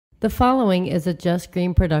The following is a Just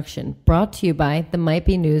Green production brought to you by the Might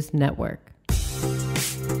Be News Network.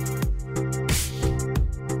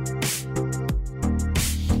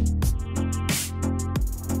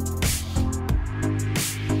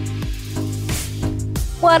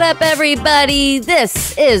 What up, everybody?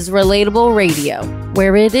 This is Relatable Radio,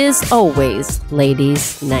 where it is always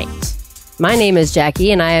ladies' night. My name is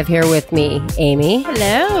Jackie, and I have here with me Amy.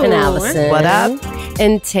 Hello. And Allison. What up?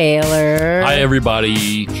 And Taylor. Hi,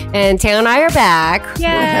 everybody. And Taylor and I are back.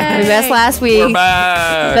 Yay. We missed last week. We're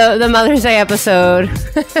back. The Mother's Day episode.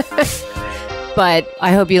 But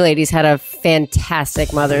I hope you ladies had a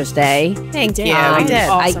fantastic Mother's Day. Thank you. We did.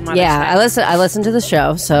 I listened to the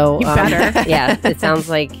show, so You better. yeah, it sounds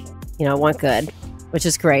like it went good, which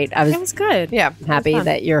is great. I It was good. Yeah. happy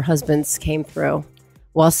that your husbands came through.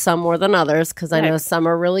 Well, some more than others, because I know some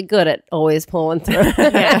are really good at always pulling through.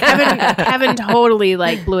 Yeah, Kevin totally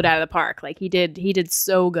blew it out of the park. He did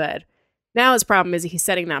so good. Now his problem is he's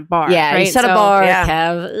setting that bar. Yeah, right? you set a So- bar, yeah.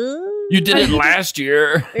 Kev. Ooh. You did it last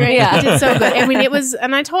year. Right? Yeah. He did so good. I mean, it was,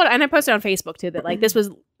 and I posted on Facebook too that this was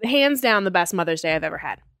hands down the best Mother's Day I've ever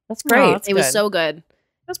had. That's great. that's It was good. so good. It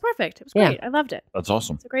was perfect. It was Yeah. great. I loved it. That's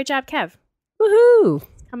awesome. It's a great job, Kev. Woohoo.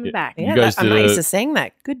 Coming Yeah. back. You Yeah, guys I'm did not a- used to saying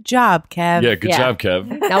that. Good job, Kev. Yeah, good Yeah. job, Kev.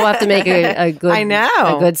 Now we'll have to make a good I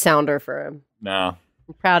know. a good sounder for him. No,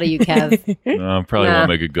 I'm proud of you, Kev. no, probably Nah. won't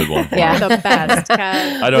make a good one. For Yeah. him. The best,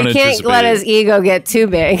 Kev. I don't We can't anticipate let his ego get too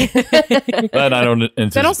big. and I don't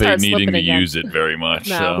anticipate start needing slipping to again. use it very much.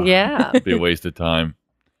 No. So Yeah. it'd be a waste of time.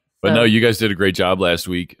 But So- no, you guys did a great job last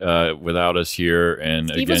week without us here. And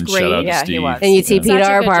Steve was again, great. shout out Yeah, to he Steve. was. And you Such TP'd a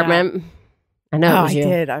our good job. apartment. I know. it Oh, was I you.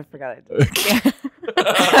 did. I forgot I did.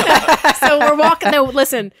 So we're walking. No,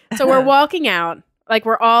 listen. So we're walking out.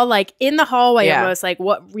 We're all in the hallway, Yeah. almost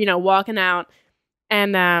walking out.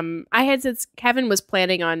 And I had said Kevin was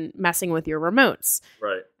planning on messing with your remotes,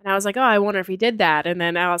 Right. and I was like, oh, I wonder if he did that. And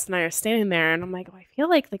then Alice and I are standing there, and I'm like, oh, I feel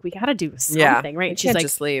like we got to do something, Yeah. right? You And she's can't like,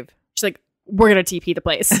 just leave. we're gonna TP the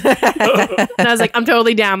place. And I was like, I'm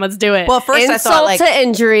totally down. Let's do it. Well, first I Insult thought to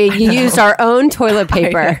injury. You used our own toilet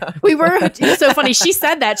paper. we were. It's so funny. She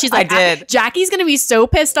said that. She's like, I did. Jackie's gonna be so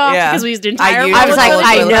pissed off Yeah. because we used entire. used I was like, toilet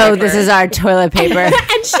I know paper. this is our toilet paper. and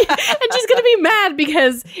she's gonna be mad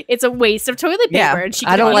because it's a waste of toilet paper. Yeah. And she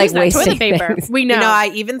I don't couldn't like use that wasting toilet paper. things. We know.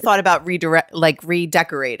 I even thought about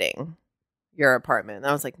redecorating your apartment. And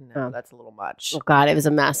I was like, no, Oh. that's a little much. Oh God, it was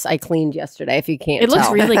a mess. I cleaned yesterday. If you can't, it looks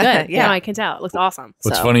tell. really good. Yeah. No, I can tell. It looks awesome.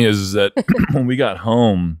 What's So- funny is that when we got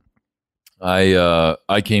home,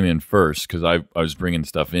 I came in first because I was bringing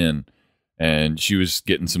stuff in, and she was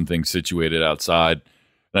getting some things situated outside,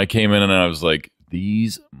 and I came in and I was like,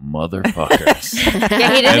 "These motherfuckers!" Yeah,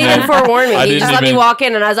 he didn't And even then forewarn me. I He didn't just let me even- walk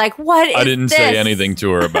in, and I was like, "What is I didn't this?" say anything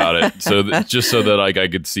to her about it, so just so that I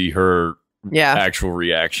could see her Yeah. actual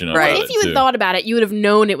reaction about Right. it. If you had too. thought about it, you would have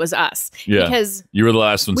known it was us. Yeah. Because You were the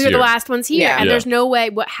last ones we were here. the last ones here. Yeah. And Yeah. there's no way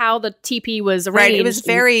how the TP was arranged. Right. It was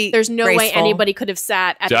very There's no way graceful. anybody could have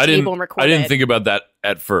sat at See, the I table and I recorded. didn't think about that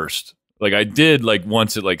at first. I did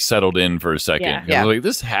once it settled in for a second. Yeah. 'Cause Yeah. I was like,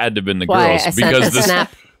 this had to have been the Why, girls I sent because a this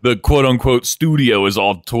snap. the quote unquote studio is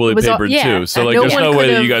all toilet Was all- paper yeah. too. So And no there's one no could way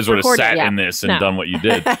that have you guys would have recorded, sat yeah. in this and No. done what you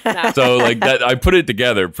did. No. So that I put it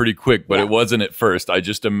together pretty quick, but Yeah. it wasn't at first. I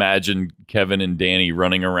just imagined Kevin and Danny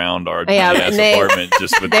running around our Yeah, ass and they- apartment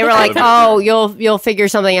just with They were like, "Oh, you'll figure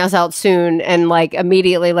something else out soon." And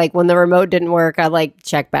immediately, when the remote didn't work, I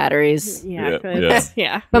check batteries. Yeah. Yeah.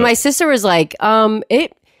 Yeah. But my sister was like,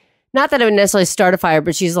 it. Not that it would necessarily start a fire,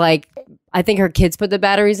 but she's like, I think her kids put the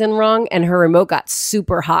batteries in wrong, and her remote got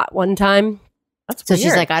super hot one time. That's So weird.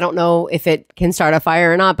 she's like, I don't know if it can start a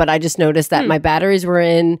fire or not, but I just noticed that my batteries were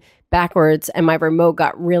in backwards and my remote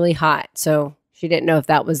got really hot. So she didn't know if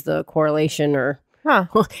that was the correlation or. Huh.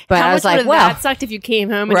 But How I much was would like, have well, that sucked if you came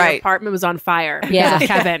home and your Right. apartment was on fire? Yeah.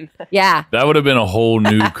 Because of Kevin. yeah. that would have been a whole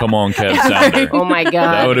new come on Kev sounder. Oh my That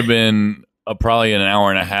God. would have been probably an hour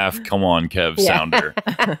and a half come on Kev Yeah. sounder.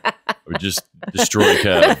 Would just destroy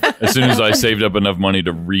Kev. As soon as I saved up enough money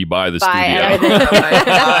to rebuy the Buy studio. everything. Oh my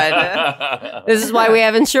God. This is why we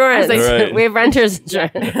have insurance. Right. We have renter's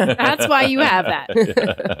insurance. That's why you have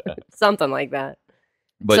that. Something like that.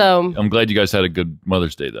 But So- I'm glad you guys had a good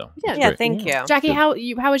Mother's Day, though. Yeah. Yeah, Great. thank you. Jackie, how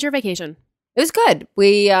was your vacation? It was good.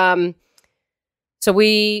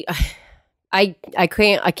 I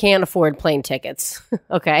can't afford plane tickets.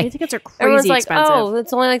 Okay. Tickets are crazy Everyone's like, expensive. oh,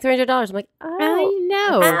 it's only like $300. I'm like, oh, I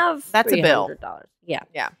know. have That's a bill. $300. Yeah.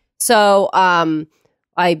 Yeah. So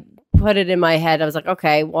I put it in my head. I was like,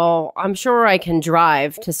 okay, well, I'm sure I can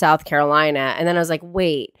drive to South Carolina. And then I was like,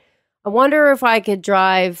 wait, I wonder if I could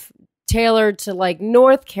drive Taylor to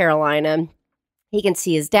North Carolina. He can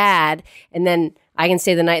see his dad. And then I can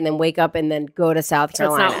stay the night and then wake up and then go to South So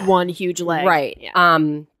Carolina. it's not one huge leg. Right. Yeah.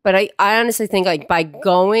 But I honestly think like by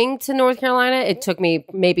going to North Carolina, it took me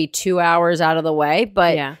maybe 2 hours out of the way.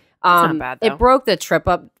 But yeah. not bad, though. it broke the trip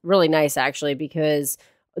up really nice actually, because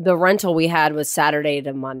the rental we had was Saturday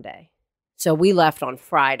to Monday. So we left on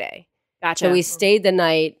Friday. Gotcha. So we stayed the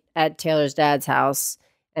night at Taylor's dad's house,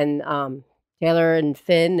 and Taylor and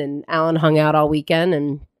Finn and Alan hung out all weekend,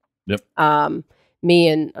 and me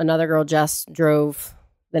and another girl, Jess, drove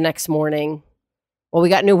the next morning. Well, we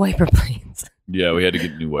got new wiper blades. Yeah, we had to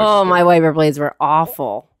get new wipers. Oh, my wiper blades were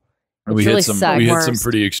awful. We really had some. sucked. We had some Worst.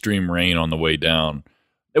 pretty extreme rain on the way down.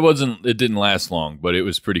 It didn't last long, but it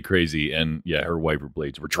was pretty crazy. And yeah, her wiper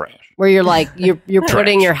blades were trash. Where you're like you're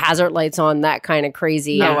putting Trash. your hazard lights on that kind of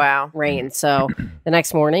crazy Oh, wow. rain. So the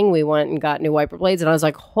next morning we went and got new wiper blades, and I was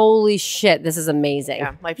like, "Holy shit, this is amazing!"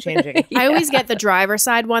 Yeah, life changing. I always get the driver's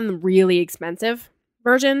side one, the really expensive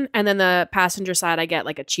version, and then the passenger side, I get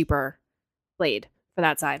like a cheaper blade for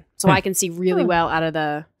that side, so I can see really well out of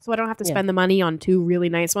the. So I don't have to spend the money on two really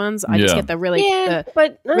nice ones. I just Yeah. get the really,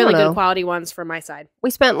 but I really don't know. good quality ones for my side. We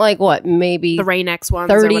spent like what, maybe The Rain-X ones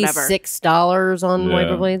or whatever. $36 on Yeah,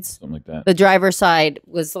 wiper blades. something like that. The driver's side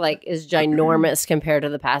was like is ginormous compared to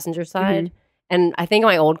the passenger side, and I think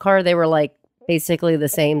my old car they were like basically the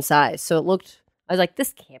same size. So it looked. I was like,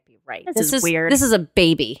 this can't be right. This is weird. This is a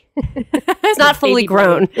baby. It's not fully Baby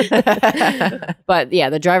grown. blade. But yeah,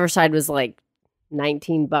 the driver's side was like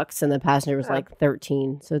 $19 and the passenger was like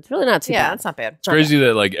 13. So it's really not too Yeah, bad. that's not bad. It's crazy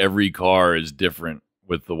that like every car is different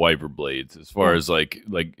with the wiper blades. As far as like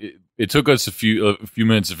it took us a few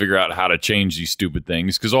minutes to figure out how to change these stupid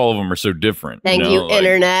things because all of them are so different. Thank know? you, Like,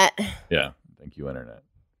 internet. Yeah, thank you, internet.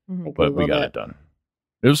 I But we Googled got it done.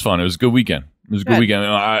 It was fun. It was a good weekend. It was a good Good.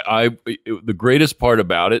 weekend. The greatest part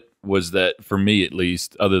about it was that for me, at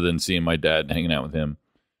least, other than seeing my dad and hanging out with him,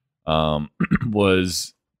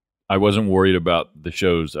 was I wasn't worried about the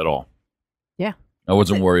shows at all. Yeah. I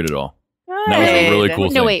wasn't worried at all. That was a really cool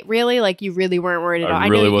thing. No, wait, really? Like you really weren't worried at all? I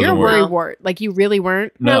really know wasn't you're worried. worried. Like you really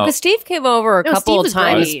weren't. No, because Steve came over a No, couple Steve of was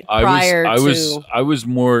times great. prior I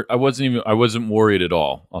to. wasn't worried at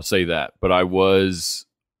all. I'll say that, but I was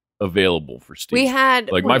available for Steve. We had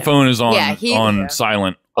like my phone is on Yeah,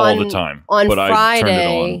 silent all the time. On but I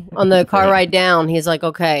Friday, turned it on the car ride down, he's like,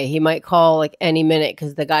 okay, he might call like any minute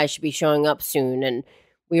because the guy should be showing up soon. And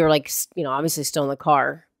we were like, obviously still in the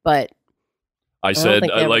car, but I don't said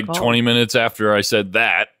think they ever like called. 20 minutes after I said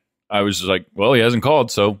that, I was just like, well, he hasn't called,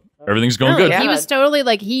 so everything's going good. yeah. He was totally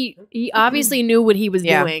like he obviously knew what he was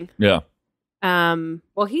Yeah. doing. Yeah.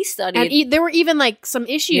 well, he studied. And there were even like some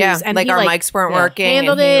issues. Yeah, and like he, our mics weren't working.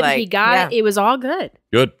 handled and it. like, He got it. It was all good.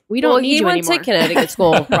 Good. We don't need he you went anymore. to Connecticut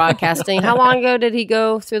School of Broadcasting. How long ago did he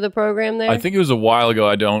go through the program there? I think it was a while ago.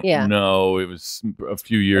 I don't Yeah. know. It was a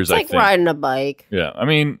few years, it's like I think. riding a bike. Yeah. I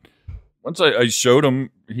mean, once I showed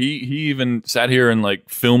him, he even sat here and like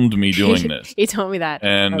filmed me doing this. He told me that.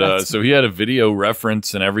 And so he had a video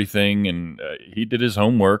reference and everything, and he did his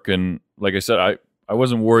homework. And like I said, I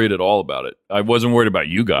wasn't worried at all about it. I wasn't worried about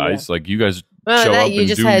you guys. Like you guys Well, show that up you and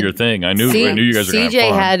just do had your thing. I knew you guys were going to CJ have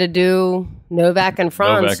fun. had to do Novak and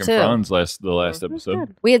Franz Novak and too. Franz the last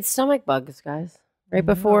episode. We had stomach bugs, guys, right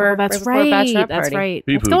before. Oh, that's before our right. bachelorette That's party. right.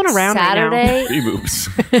 Pee What's going poops. around Saturday. Pee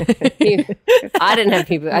boops. I didn't have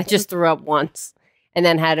people. I just threw up once, and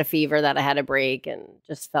then had a fever that I had to break, and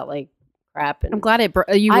just felt like crap. And I'm glad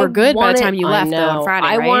you were good by the time you left though, on Friday.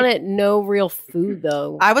 I right? wanted no real food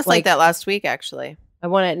though. I was like that last week, actually. I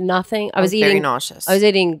wanted nothing. I was very eating nauseous. I was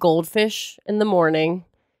eating goldfish in the morning,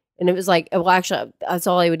 and it was like, well, actually, that's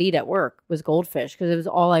all I would eat at work was goldfish because it was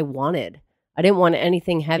all I wanted. I didn't want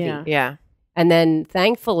anything heavy. Yeah. Yeah. And then,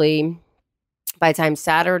 thankfully, by the time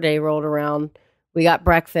Saturday rolled around, we got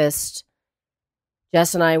breakfast.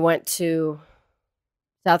 Jess and I went to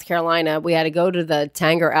South Carolina. We had to go to the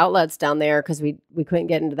Tanger outlets down there because we couldn't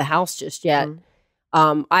get into the house just yet.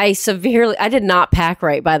 I did not pack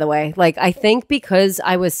right, by the way. Like, I think because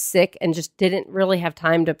I was sick and just didn't really have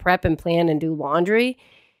time to prep and plan and do laundry.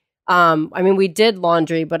 I mean, we did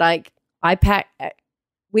laundry, but I packed.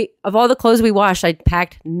 Of all the clothes we washed, I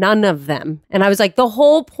packed none of them. And I was like, the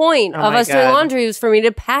whole point of my us doing God. laundry was for me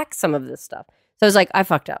to pack some of this stuff. So I was like, I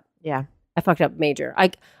fucked up. Yeah. I fucked up major. I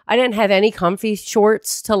didn't have any comfy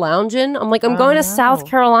shorts to lounge in. I'm like, I'm going to South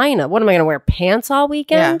Carolina. What am I going to wear? Pants all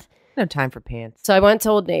weekend? No time for pants. So I went to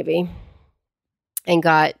Old Navy and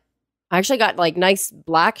I actually got like nice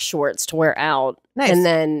black shorts to wear out. Nice. And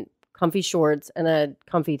then comfy shorts and a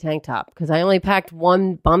comfy tank top because I only packed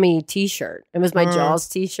one bummy t-shirt. It was my Jaws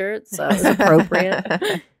t-shirt, so it was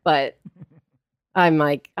appropriate. But I'm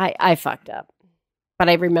like, I fucked up. But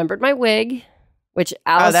I remembered my wig which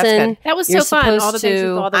that's Allison, good. That was you're so fun. All supposed the things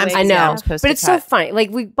with to- all the I'm wigs. I know, I'm supposed but to it's so cut. funny.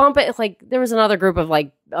 Like we bump it. Like there was another group of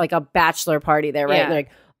like a bachelor party there, right? Yeah. And they're like,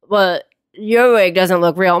 well, your wig doesn't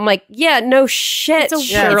look real. I'm like, yeah, no shit. It's a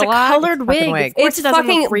Sherlock. colored It's a fucking wig. wig. Of course It's it doesn't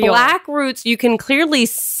fucking look real. black roots. You can clearly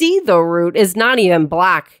see the root is not even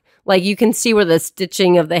black. Like you can see where the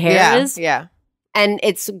stitching of the hair is, Yeah. and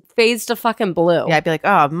it's fades to fucking blue. Yeah, I'd be like,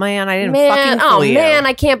 oh man, I didn't man, fucking oh fool you. man,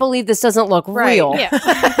 I can't believe this doesn't look Right. real. Yeah.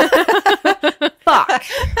 Fuck.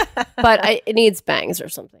 But it needs bangs or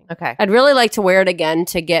something. Okay. I'd really like to wear it again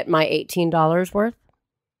to get my $18 worth.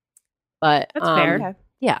 But That's fair. Okay.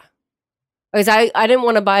 yeah, because I didn't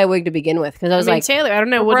want to buy a wig to begin with because I I was mean, like, Taylor, I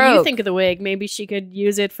don't know. What do you broke. think of the wig? Maybe she could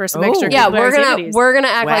use it for some Oh. extra. yeah, activities. we're gonna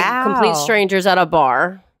act like Wow. complete strangers at a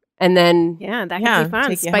bar and then Yeah, that could Yeah, be fun.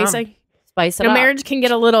 take you Spicy. spice it Your up. marriage can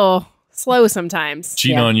get a little slow sometimes.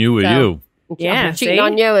 Cheating Yeah. on you with So- you. Yeah, I'm cheating see?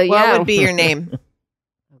 on you. What yeah. would be your name? Oh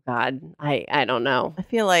God, I don't know. I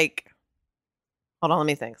feel like. Hold on, let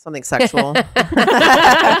me think. Something sexual.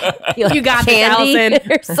 You got this, Candy Allison.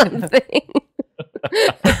 or something.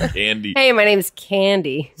 Candy. Hey, my name's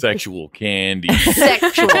Candy. Sexual candy.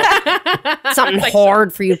 Sexual. Something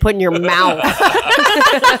hard for you to put in your mouth.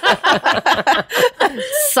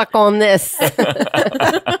 Suck on this.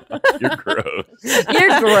 You're gross.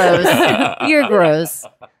 You're gross. You're gross.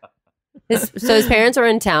 So his parents are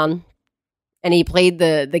in town, and he played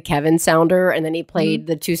the Kevin sounder, and then he played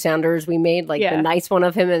the two sounders we made, like Yeah. the nice one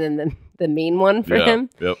of him and then the mean one for Yeah, him.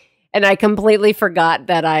 Yep. And I completely forgot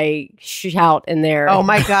that I shout in there. Oh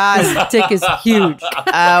my god. His dick is huge.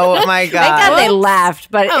 Oh my Thank God god. they laughed,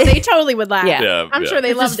 but Oh, they totally would laugh. Yeah. Yeah. I'm yeah. sure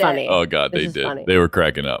they It's just loved it. funny. Oh God, This they is did. funny. They were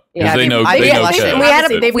cracking up Yeah. because they know. I They didn't know like it. Kev. We had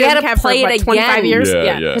to- They've we known had to Kev for, play it what, 25 again. years. Yeah,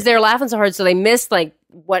 Yeah. yeah. because they were laughing so hard, so they missed like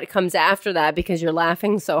what comes after that because you're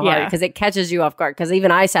laughing so hard Yeah. because it catches you off guard. Because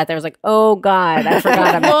even I sat there, I was like, "Oh God, I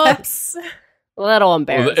forgot." I'm Whoops. a little Well,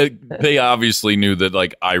 embarrassed. they obviously knew that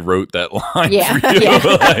like I wrote that line Yeah. for you.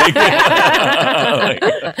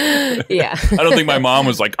 Like, Yeah, I don't think my mom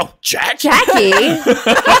was like, "Oh, Jackie." Jackie,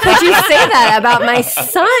 how could you say that about my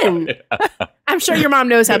son? I'm sure your mom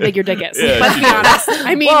knows how big your dick is. Yeah, Let's she be honest.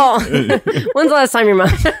 I mean, Well, when's the last time your mom?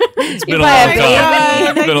 It's been a long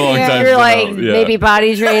time. It's been a long time. You're since like I- yeah. maybe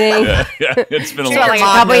potty training. Yeah, yeah. It's been a So, long like,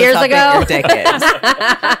 time. a couple years ago? Your dick is.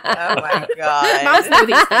 Oh my god. moms know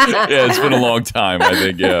these things. Yeah, it's been a long time. I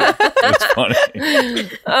think. Yeah, it's funny. I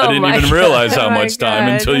Oh didn't my even God. realize how Oh my much time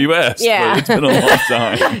God. until you asked. Yeah. but it's been a long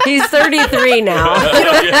time. He's 33 now.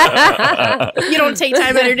 Yeah. You don't take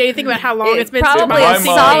time out of your day to think about how long it's been since your Probably mom a was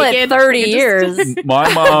My mom- solid naked. 30 You just- years.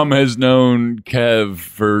 My mom has known Kev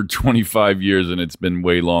for 25 years, and it's been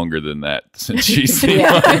way longer than that since she's seen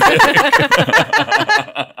Yeah. my dick.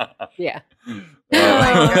 Yeah.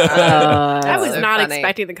 I was so not funny.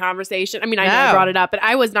 expecting the conversation. I mean, I know No. I brought it up, but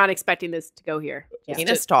I was not expecting this to go here.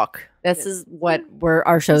 Penis talk. This is what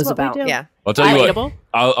our show's what we about. do. Yeah. I'll tell you what. Relatable.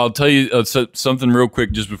 I'll tell you something real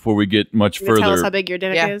quick just before we get much You gonna tell us how further. big your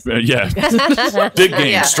dick Yeah. is? Yeah, big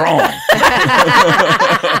game, Yeah. strong.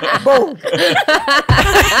 Boom.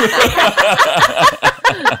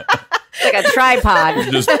 It's like a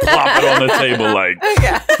tripod. Just plop it on the table like.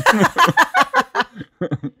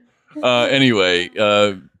 Anyway,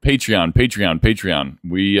 Patreon.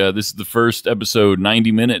 We this is the first episode,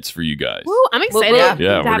 90 minutes for you guys. Woo, I'm excited Yeah, to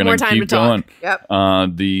Yeah, have we're more gonna time keep to talk. going.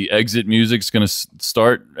 Yep. The exit music's gonna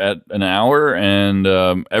start at an hour, and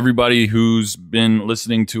everybody who's been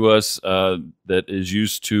listening to us that is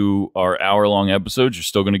used to our hour-long episodes, you're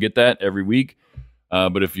still gonna get that every week.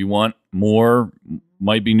 But if you want more,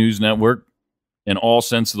 Might Be News Network in all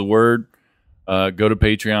sense of the word, go to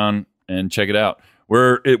Patreon and check it out.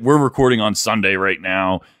 We're recording on Sunday right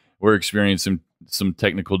now. We're experiencing some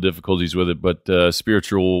technical difficulties with it, but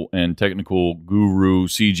spiritual and technical guru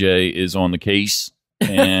CJ is on the case,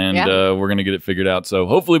 and we're going to get it figured out. So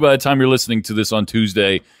hopefully by the time you're listening to this on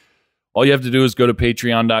Tuesday, all you have to do is go to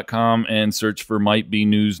patreon.com and search for Might Be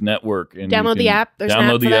News Network. And you Download the can app. There's an download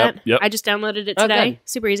app for the that. app. Yep. I just downloaded it Oh, today. good.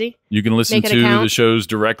 Super easy. You can listen Make an to account. the shows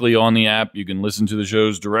directly on the app. You can listen to the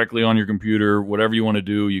shows directly on your computer, whatever you want to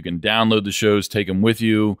do. You can download the shows, take them with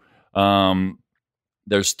you.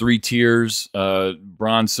 There's 3 tiers,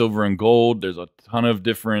 bronze, silver, and gold. There's a ton of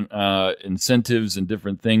different incentives and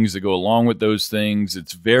different things that go along with those things.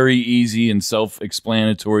 It's very easy and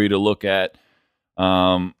self-explanatory to look at.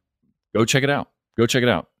 Go check it out. Go check it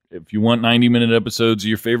out. If you want 90-minute episodes of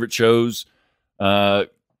your favorite shows,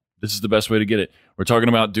 this is the best way to get it. We're talking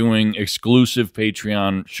about doing exclusive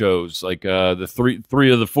Patreon shows. Like the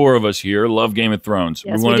three of the 4 of us here love Game of Thrones.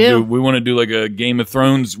 Yes, we want we to do. we want to do like a Game of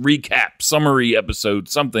Thrones recap, summary episode,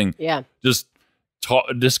 something. Yeah. Just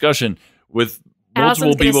discussion with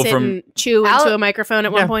Allison's gonna people sit from and chew into a microphone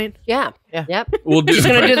at one point. Yeah. Yeah. Yep. we'll do She's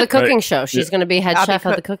going to do the cooking right. show. She's going to be head I'll be chef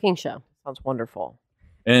of the cook- cooking show. Sounds wonderful.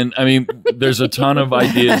 And I mean, there's a ton of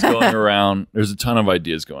ideas going around.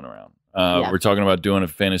 Yeah. We're talking about doing a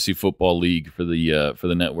fantasy football league for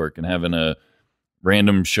the network and having a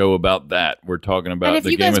random show about that. We're talking about And if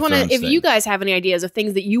the you Game guys of want to, Thrones if thing. you guys have any ideas of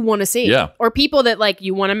things that you want to see, Yeah. or people that like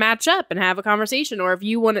you want to match up and have a conversation, or if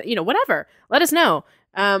you want to, whatever, let us know.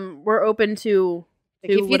 We're open to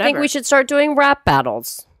If you whatever. think we should start doing rap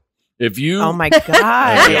battles, If you, Oh my god!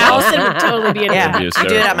 Yeah. Allison would totally be in Yeah, That'd be you do it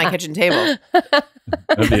hysterical. at my kitchen table.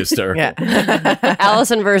 that'd be hysterical. Yeah.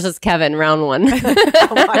 Allison versus Kevin, round one.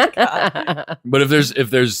 Oh my god! But if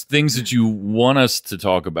there's things that you want us to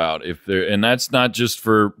talk about, and that's not just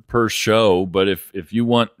for per show, but if you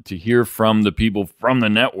want to hear from the people from the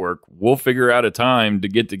network, we'll figure out a time to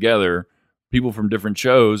get together, people from different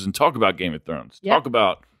shows, and talk about Game of Thrones. Yeah. Talk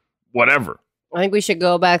about whatever. I think we should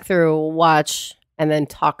go back through, watch, and then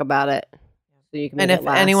talk about it. So you can make And it if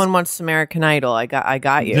last. anyone wants American Idol, I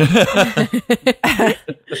got you.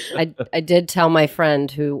 I did tell my friend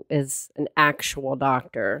who is an actual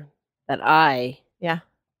doctor that I Yeah.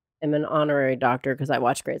 am an honorary doctor because I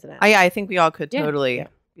watch Grey's Anatomy. I think we all could Yeah. totally Yeah.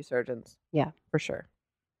 be surgeons. Yeah. For sure.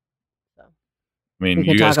 I mean, We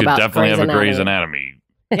can you guys talk could about definitely Grey's have a Grey's Anatomy. Anatomy.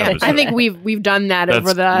 Yeah. episode. I think we've done that That's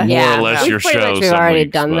over the. more Yeah. or less We've your pretty show. much- we've some already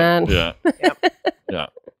weeks, done but that. Yeah. Yeah.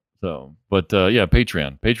 So, but yeah,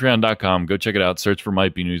 patreon.com. Go check it out. Search for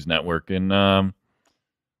Might Be News Network. And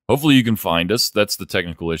hopefully you can find us. That's the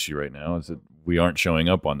technical issue right now, is that we aren't showing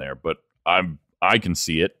up on there. But I can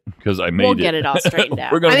see it because I made We'll it. get it all straightened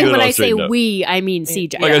out. We're gonna I get think it when all I say straightened out. we, I mean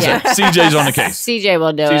CJ. Like I said, CJ's on the case. CJ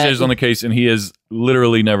will do CJ's it. on the case, and he has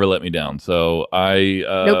literally never let me down. So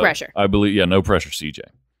No pressure. I believe, yeah, no pressure, CJ.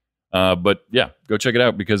 But yeah, go check it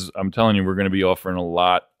out because I'm telling you, we're going to be offering a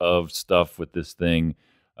lot of stuff with this thing.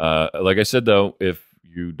 Like I said, though, if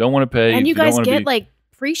you don't want to pay, And if you don't guys wanna get be, like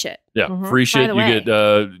free shit. yeah, Mhm. free shit. the You way. get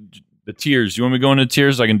the tiers. You want me to go into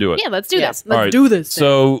tiers? I can do it. Yeah, let's do Yeah. this. All Let's right. do this.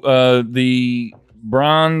 So the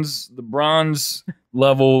bronze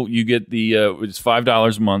level, you get the it's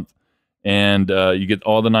 $5 a month, and you get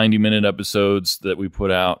all the 90-minute episodes that we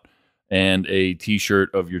put out, and a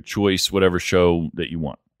T-shirt of your choice, whatever show that you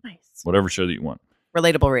want, Nice. whatever show that you want.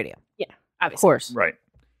 Relatable radio. Of Obviously. course. Right.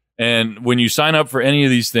 And when you sign up for any of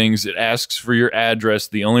these things, it asks for your address.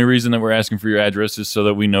 The only reason that we're asking for your address is so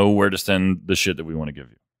that we know where to send the shit that we want to give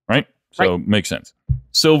you. Right? So makes sense.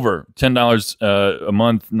 Silver, $10 a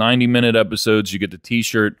month, 90-minute episodes. You get the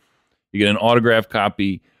T-shirt. You get an autographed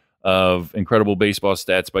copy of Incredible Baseball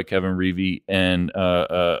Stats by Kevin Reevey and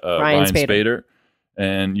Ryan Spader.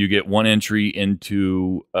 And you get one entry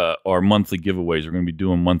into our monthly giveaways. We're going to be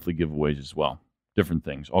doing monthly giveaways as well. Different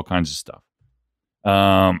things, all kinds of stuff.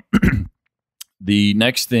 The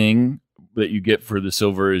next thing that you get for the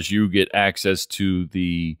silver is you get access to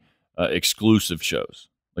the exclusive shows,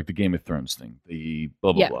 like the Game of Thrones thing, the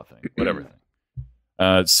blah, blah, Yeah. blah thing, whatever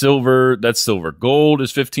thing. Silver, that's silver. Gold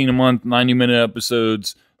is $15 a month, 90-minute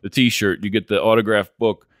episodes. The T-shirt, you get the autographed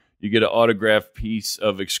book. You get an autographed piece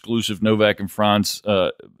of exclusive Novak and Franz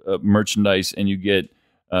merchandise, and you get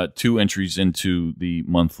 2 entries into the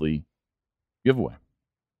monthly giveaway.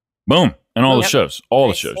 Boom. And all the shows. All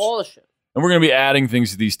the shows. All the shows. And we're going to be adding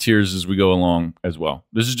things to these tiers as we go along as well.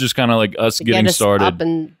 This is just kind of like us To getting get us started.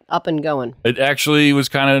 up and going. It actually was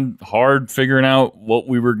kind of hard figuring out what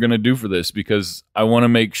we were going to do for this because I want to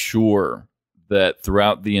make sure that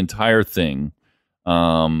throughout the entire thing,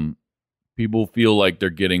 people feel like they're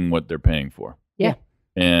getting what they're paying for. Yeah.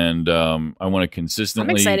 And I want to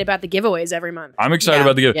consistently. I'm excited about the giveaways every month. I'm excited Yeah.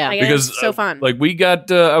 about the gift Yeah. Like, because it's so fun. Like we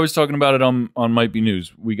got, I was talking about it on Might Be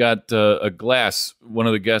News. We got a glass. One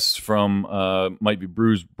of the guests from Might Be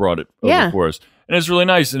Brews brought it over for us, and it's really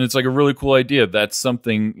nice. And it's like a really cool idea. That's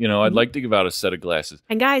something I'd like to give out a set of glasses.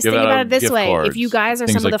 And guys, Give think out about it this gift way. cards, If you guys are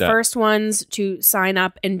things some of like the that. first ones to sign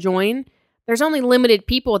up and join, there's only limited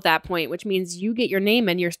people at that point, which means you get your name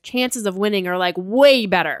and your chances of winning are like way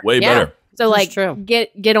better. Way Yeah. better. So This is like true.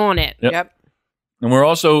 get on it. Yep. And we're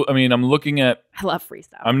also, I'm looking at. I love free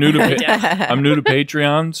stuff. I'm new to. Yeah. I'm new to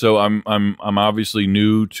Patreon, so I'm obviously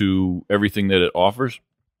new to everything that it offers,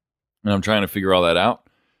 and I'm trying to figure all that out.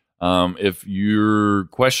 If you're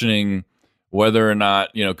questioning whether or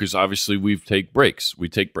not because obviously we take breaks.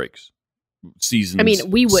 Seasons. I mean,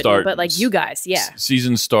 we wouldn't, start, but like you guys, yeah.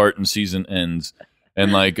 Seasons start and season ends,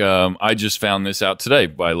 and like I just found this out today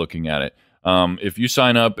by looking at it. If you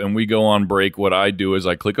sign up and we go on break, what I do is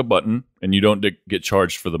I click a button, and you don't get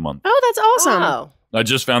charged for the month. Oh, that's awesome. Oh. I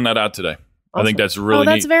just found that out today. I think that's really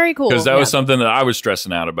that's neat. very cool. Because that was something that I was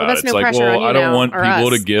stressing out about. Well, that's It's no like, pressure well, on you I don't now, want or people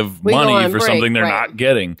us. to give We go money on for break, something they're right. not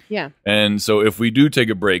getting. Yeah. And so if we do take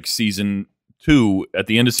a break, season 2, at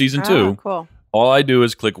the end of season 2, cool. all I do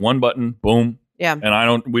is click one button, boom, Yeah.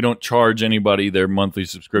 and we don't charge anybody their monthly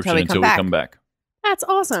subscription until we come back. That's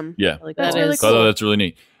awesome. Yeah. That's That really is- So I thought cool. that's really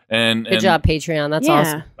neat. And Good job, Patreon. That's Yeah.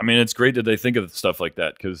 awesome. I mean, it's great that they think of stuff like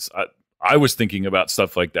that because I was thinking about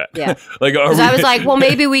stuff like that. Yeah. Like, Because I was like, well,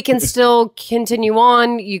 maybe we can still continue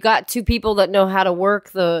on. You got 2 people that know how to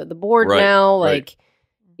work the board Right, now. right. Like,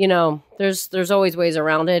 you know, there's always ways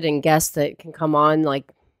around it, and guests that can come on.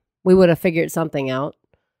 Like, we would have figured something out.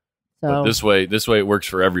 So But this way it works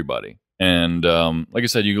for everybody. And like I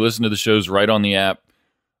said, you can listen to the shows right on the app.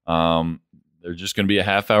 They're just going to be a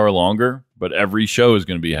half hour longer, but every show is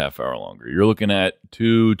going to be a half hour longer. You're looking at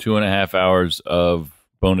 2.5 hours of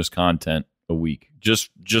bonus content a week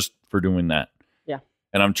just for doing that. Yeah.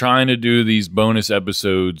 And I'm trying to do these bonus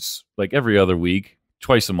episodes like every other week,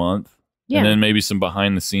 twice a month. Yeah. And then maybe some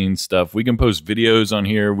behind the scenes stuff. We can post videos on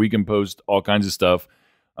here. We can post all kinds of stuff.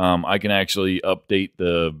 I can actually update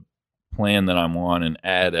the plan that I'm on and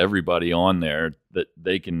add everybody on there that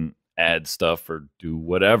they can add stuff or do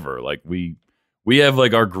whatever. Like we have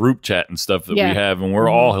like our group chat and stuff that Yeah. we have, and we're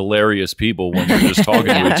all hilarious people when we're just talking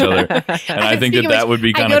to each other. And I think Speaking of that which, would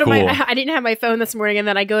be I kind go of to cool. I didn't have my phone this morning, and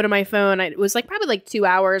then I go to my phone. It was like probably like 2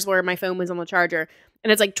 hours where my phone was on the charger,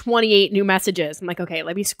 and it's like 28 new messages. I'm like, okay,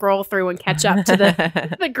 let me scroll through and catch up to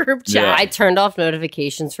the group chat. Yeah. I turned off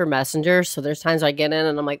notifications for Messenger, so there's times I get in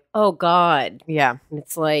and I'm like, oh God. Yeah. And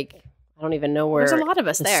it's like, I don't even know where There's a lot of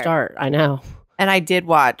us to there. start. I know. And I did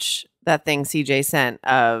watch that thing CJ sent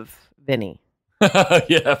of Vinny.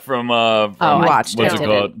 Yeah, from Oh, I watched what's it. it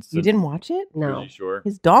called? You didn't watch it? No. Pretty sure.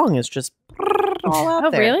 His dong is just all out Oh,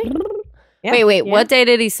 there. really? Yeah. Wait, Yeah. what day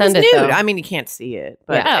did he send It's it nude. though? I mean, you can't see it,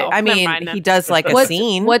 but Yeah. Oh, I never mean, mind then. he does like a What-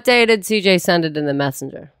 scene. What day did CJ send it in the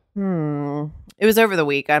messenger? It was over the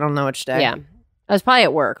week. I don't know which day. Yeah. I was probably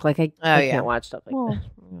at work. Like I yeah. can't watch stuff like Well, that.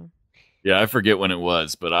 Yeah, I forget when it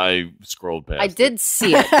was, but I scrolled past I did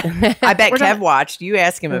see it. I bet We're Kev not- watched. You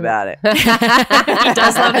ask him about it. he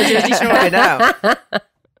does love the Jersey Shore. I know.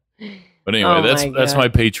 But anyway, Oh that's my my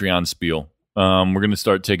Patreon spiel. We're gonna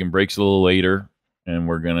start taking breaks a little later, and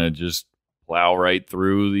we're gonna just plow right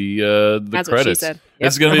through the That's what she credits. said.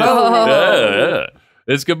 It's gonna be Oh. yeah.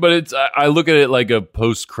 It's good, but I look at it like a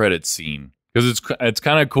post credit scene because it's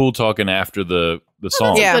kind of cool talking after the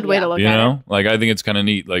song. Yeah. Good way to look You at know, like I think it's kind of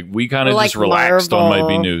neat. Like we kind of Or just like relaxed on Might Be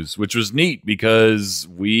Marvel. News, which was neat because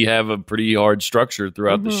we have a pretty hard structure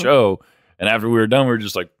throughout the Mhm. show. And after we were done, we were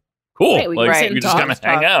just like, cool. Right, we can like sit and we just talk, kind of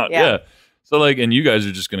hang talk. out. Yeah. Yeah. So like, and you guys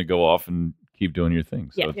are just going to go off and keep doing your thing.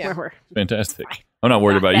 So Yeah, it's we're fantastic. I'm not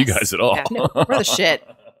worried about you Yes. guys at all. Yeah. No, we're the shit.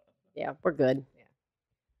 Yeah, we're good.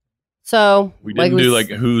 So We didn't we do s-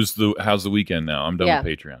 like how's the weekend now? I'm done Yeah.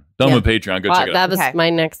 with Patreon. Done Yeah. with Patreon. Go Wow, check it out. that was Okay. my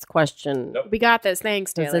next question. we got this.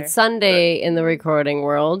 Thanks, Since Taylor. it's Sunday in the recording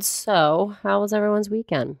world, so how was everyone's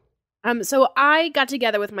weekend? So I got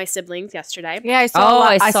together with my siblings yesterday. Yeah, I Oh,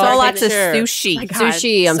 I I saw saw a lots of picture. sushi. My God,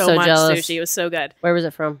 Sushi, I'm so much jealous. Sushi, it was so good. Where was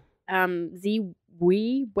it from?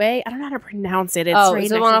 Way. I don't know how to pronounce it. It's Oh, right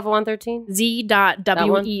is it next one to- off of 113? Is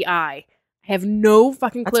Z.WEI. I have no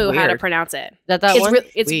fucking That's clue how to weird. pronounce it. that It's one?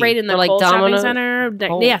 it's Sweet. right in the Or like Kohl's shopping Domino- center.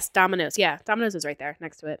 Kohl's. Yes, Domino's. Yeah, Domino's is right there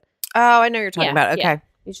next to it. Oh, I know what you're talking Yeah, about. yeah. Okay.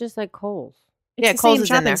 It's just like Kohl's. It's Yeah, the Kohl's same is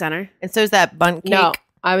in shopping there. center. And so is that bun cake. No,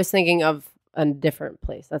 I was thinking of a different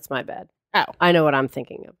place. That's my bad. Oh. I know what I'm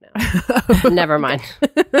thinking of now. Never mind.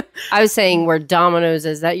 I was saying where Domino's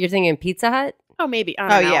is. That you're thinking Pizza Hut? Oh, maybe. I Oh,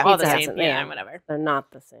 don't know. yeah. All the Pizza same. Hut's- Yeah, yeah. whatever. They're not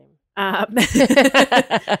the same.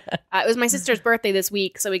 It was my sister's birthday this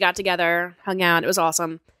week, so we got together, hung out. It was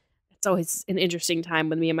awesome. It's always an interesting time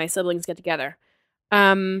when me and my siblings get together.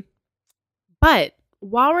 But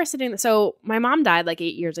while we're sitting, so my mom died like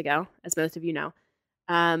 8 years ago, as most of you know.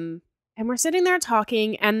 And we're sitting there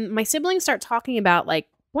talking, and my siblings start talking about like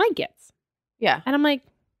blankets. Yeah. And I'm like,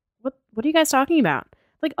 what are you guys talking about?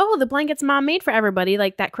 Like, oh, the blankets mom made for everybody,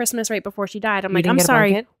 like that Christmas right before she died. I'm You like, didn't I'm get a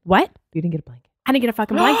sorry. blanket? What? You didn't get a blanket. I didn't get a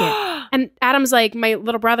fucking blanket. And Adam's like, my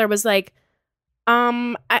little brother was like,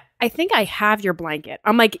 I think I have your blanket.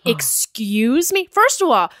 I'm like, excuse me? First of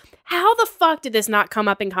all, how the fuck did this not come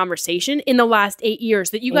up in conversation in the last 8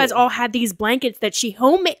 years that you guys all had these blankets that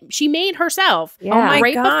she made herself Yeah. Oh my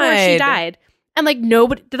right before she God. died? And like,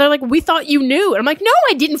 nobody, they're like, we thought you knew. And I'm like, no,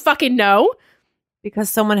 I didn't fucking know.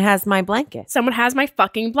 Because someone has my blanket. Someone has my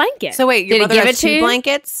fucking blanket. So wait, your Did he brother give has it to 2 you?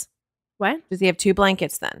 blankets? what? Does he have 2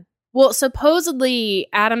 blankets then? Well, supposedly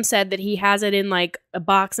Adam said that he has it in like a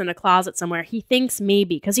box in a closet somewhere. He thinks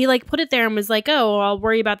maybe because he like put it there and was like, "Oh, I'll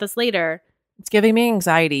worry about this later." It's giving me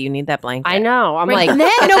anxiety. You need that blanket. I know. I'm Right. like, No,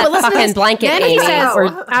 but listen to fucking this. blanket, Then he Amy, says, or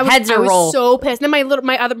heads I or was roll. so pissed. Then we were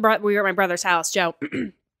at my brother's house, Joe.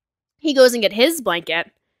 He goes and get his blanket,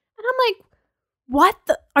 and I'm like, "What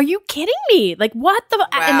the? Are you kidding me? Like, what the?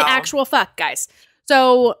 In the Wow. actual fuck, guys."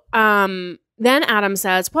 So, then Adam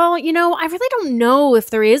says, "Well, I really don't know if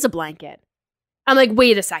there is a blanket." I'm like,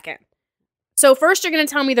 "Wait a second. So first, you're going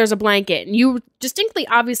to tell me there's a blanket, and you distinctly,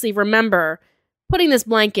 obviously, remember putting this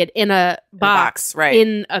blanket in a box, right?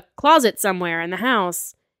 in a closet somewhere in the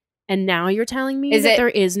house, and now you're telling me that there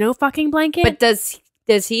is no fucking blanket." But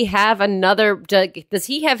does he have another? Does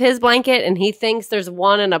he have his blanket and he thinks there's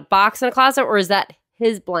one in a box in a closet, or is that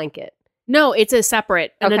his blanket? No, it's a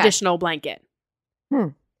separate, an Okay. additional blanket.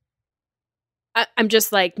 I'm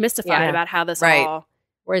just like mystified about how this all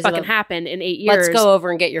Where's fucking happened in 8 years. Let's go over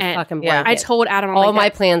and get your And fucking yeah. blanket. I told Adam, I'm all like, my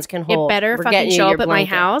plans can it hold. better We're fucking getting you show your up at my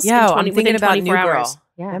blanket. house Yo, in I'm 20, thinking within about 24 New hours. Girl.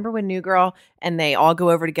 Yeah. Remember when New Girl and they all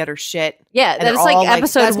go over to get her shit? Yeah, And that was they're like all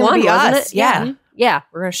episode that's gonna 1, be wasn't us. it? Yeah. Yeah.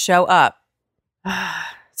 We're gonna show up.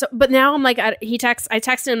 So, but now I'm like, I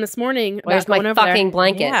texted him this morning about Where's my going over there, fucking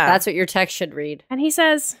blanket? Yeah. That's what your text should read. and he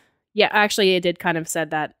says, "Yeah, actually, it did kind of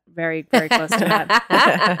said that very, very close to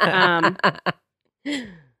that."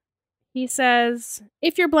 He says,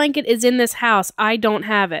 "If your blanket is in this house, I don't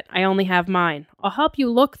have it. I only have mine. I'll help you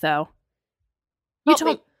look, though." You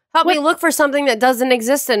told Help me look for something that doesn't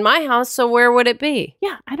exist in my house. So where would it be?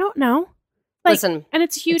 Yeah, I don't know. Like, Listen, and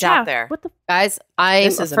it's a huge it's out house. there. What the? guys, I'm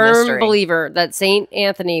This a is a firm mystery. believer that Saint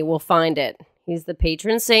Anthony will find it. He's the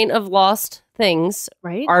patron saint of lost things,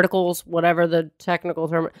 Right? articles, whatever the technical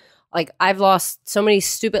term. Like, I've lost so many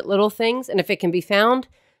stupid little things, and if it can be found,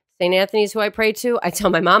 Saint Anthony's who I pray to. I tell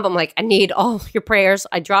my mom, I'm like, I need all your prayers.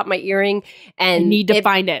 I dropped my earring, I and need to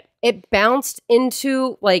find it. it bounced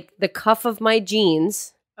into like the cuff of my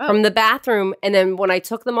jeans from the bathroom, and then when I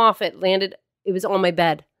took them off, it was on my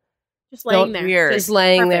bed. Just laying there. Weird. Just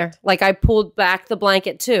laying there. Perfect. Like, I pulled back the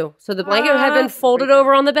blanket too. So the blanket had been folded freaking-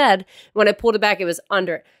 over on the bed. When I pulled it back, it was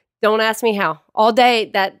under it. Don't ask me how. All day,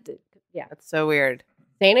 that's so weird.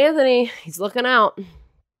 St. Anthony, he's looking out.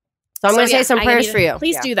 So I'm going to yeah, say some I prayers need for you.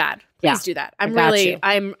 Please Yeah. do that. Yeah. Please do that. I I'm got really, you.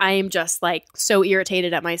 I am just like so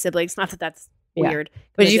irritated at my siblings. Not that that's Yeah. weird.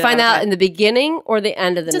 But I did you did find that out outside. in the beginning or the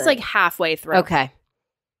end of the Just night? like halfway through. Okay.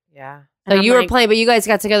 Yeah. So And I'm you were like, playing, but you guys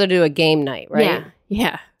got together to do a game night, right? Yeah.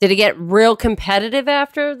 Yeah. Did it get real competitive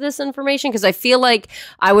after this information? Because I feel like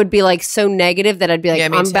I would be like so negative that I'd be like, Yeah,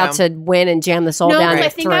 me I'm about too. to win and jam this all No, down. I your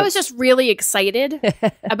think I was throats. just really excited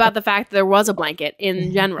about the fact that there was a blanket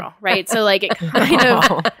in general, right? So like it kind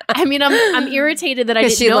of, I mean, I'm irritated that I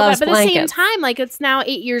 'Cause didn't she know that, loves but at the same blankets. time, like it's now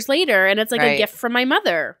 8 years later, and it's like a Right. gift from my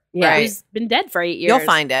mother, Yeah. who's been dead for 8 years. You'll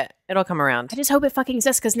find it. It'll come around. I just hope it fucking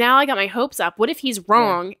exists because now I got my hopes up. What if he's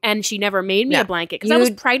wrong and she never made me Yeah. a blanket? Because I was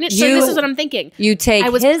You- pregnant. So this is what I'm thinking. You take I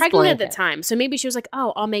was his pregnant blanket. at the time. So maybe she was like,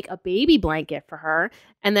 oh, I'll make a baby blanket for her.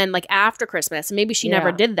 And then like after Christmas, and maybe she never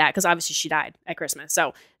Yeah. did that because obviously she died at Christmas.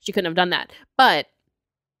 So she couldn't have done that. But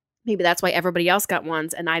maybe that's why everybody else got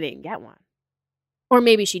ones and I didn't get one. Or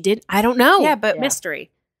maybe she did. I don't know. Yeah, but- mystery.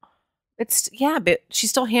 But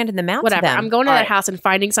she's still handing them out Whatever. to them. I'm going to All that right. house and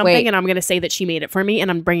finding something Wait. and I'm going to say that she made it for me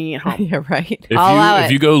and I'm bringing it home. Yeah, right. I'll allow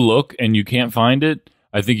If it. you go look and you can't find it,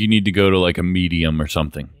 I think you need to go to like a medium or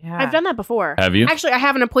something. Yeah. I've done that before. Have you? Actually, I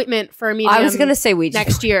have an appointment for a medium. I was going to say we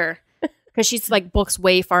next year because she's like books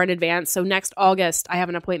way far in advance. So next August, I have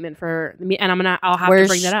an appointment for me, and I'll have to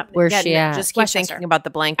bring that up. Where's Yeah, she no, at? Just keep Westchester. thinking about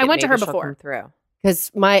the blanket. I went to Maybe her she'll before. come through.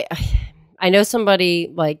 Because I know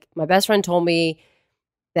somebody, like my best friend told me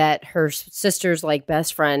that her sister's like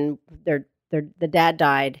best friend, the dad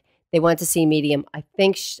died. They went to see medium. I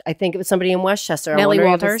think it was somebody in Westchester. Nellie I'm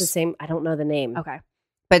wondering if it's Walters? the same. I don't know the name. Okay.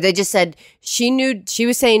 But they just said she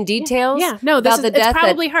was saying details. Yeah. No, this about is the death it's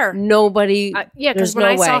probably that her. Nobody. Yeah, because there's when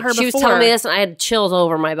no I way. saw her She before, was telling me this, and I had chills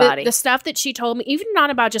over my body. the stuff that she told me, even not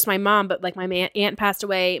about just my mom, but like my aunt passed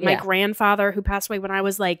away, my Yeah. grandfather who passed away when I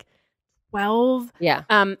was like 12, yeah.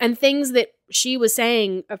 and things that she was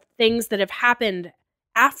saying of things that have happened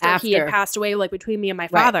after he had After. passed away, like between me and my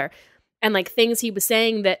Right. father, and like things he was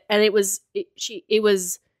saying that, and it was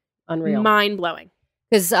Unreal. mind blowing.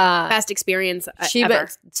 Because Best experience she ever.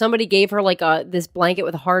 somebody gave her like this blanket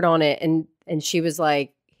with a heart on it, and she was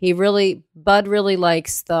like, Bud really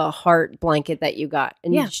likes the heart blanket that you got.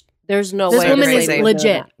 And Yeah. there's no This way woman this is lady would know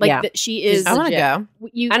legit. that. Like yeah. she is. I want to legit. go.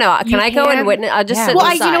 You, I know. you Can I go and witness? I'll just Yeah. sit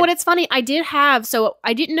Well, inside. you know what? It's funny. I did have. So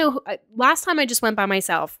I didn't know. Last time I just went by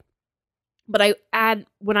myself, but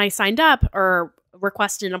when I signed up, or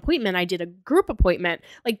requested an appointment, I did a group appointment,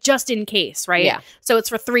 like just in case, right? Yeah. So it's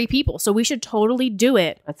for 3 people. So we should totally do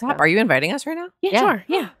it. That's up. Are you inviting us right now? Yeah, Yeah. sure.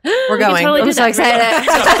 Yeah. We're We can going. totally I'm do so that. excited.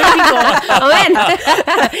 I'm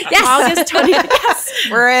in. Yes. August 20th. Yes.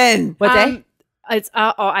 We're in. What day? It's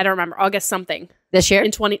I don't remember. August something. This year?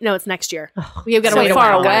 No, it's next year. We've got to So wait a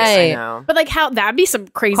far while. away. I know. But like how that'd be some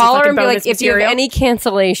crazy Call her fucking and be bonus like, if you have material. any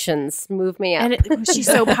cancellations, move me up. And she's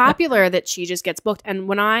so popular that she just gets booked. And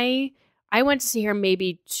when I went to see her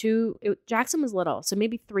maybe Jackson was little, so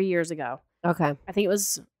maybe 3 years ago. Okay. I think it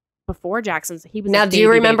was before Jackson's. He was Now, a do you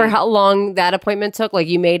baby remember baby. how long that appointment took? Like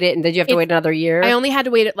you made it and did you have to wait another year? I only had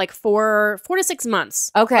to wait it like 4 to 6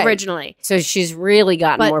 months. Okay. Originally. So she's really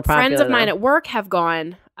gotten But more popular. friends of mine now. at work have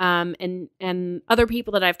gone, and other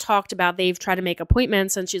people that I've talked about, they've tried to make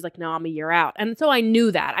appointments, and she's like, "No, I'm a year out." And so I knew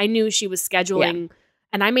that. I knew she was scheduling,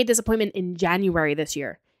 and I made this appointment in January this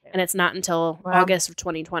year, and it's not until Wow. August of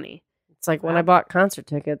 2020. It's like when I bought concert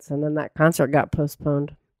tickets and then that concert got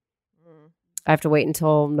postponed. I have to wait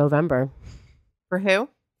until November. For who?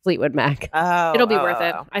 Fleetwood Mac. Oh, It'll be worth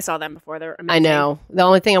it. I saw them before. They're amazing. I know. The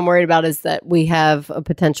only thing I'm worried about is that we have a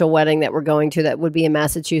potential wedding that we're going to that would be in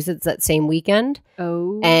Massachusetts that same weekend.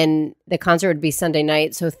 Oh, And the concert would be Sunday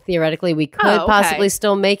night. So theoretically we could okay. possibly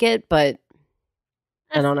still make it, but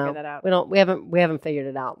I don't figure know. that out. We haven't figured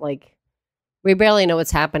it out. Like we barely know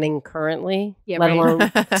what's happening currently, Yeah, let right.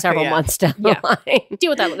 alone several Yeah. months down Yeah. the line.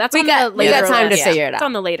 Deal with that. That's We on got- the we later got time to list. figure it It's out.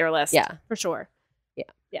 on the later list. Yeah. for sure.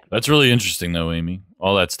 That's really interesting, though, Amy.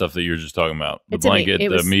 All that stuff that you're just talking about. The It's ama- blanket, it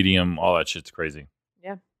the was- medium, all that shit's crazy.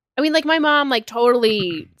 I mean, like my mom, like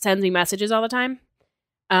totally sends me messages all the time,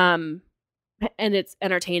 and it's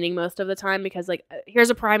entertaining most of the time because, like, here's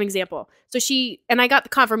a prime example. So I got the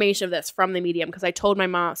confirmation of this from the medium because I told my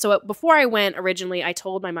mom. So before I went originally, I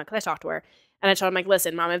told my mom because I talked to her and I told her, I'm like,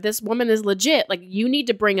 listen, mom, if this woman is legit, like, you need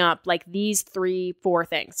to bring up like these 3-4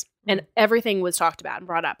 things, and everything was talked about and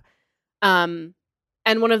brought up.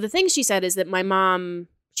 And one of the things she said is that my mom,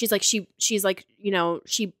 she's like, she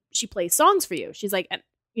plays songs for you. She's like,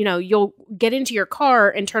 you'll get into your car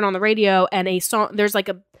and turn on the radio and a song, there's like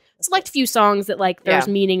a select few songs that like there's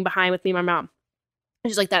meaning behind with me and my mom. And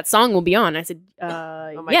she's like, that song will be on. I said,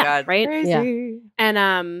 Oh my yeah, God. right. Crazy.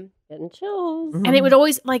 And, Getting chills. Mhm. and it would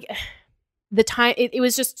always like the time, it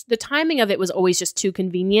was just, the timing of it was always just too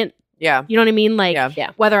convenient. Yeah. You know what I mean? Like,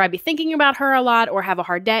 Yeah. whether I'd be thinking about her a lot or have a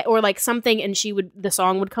hard day or like something, and the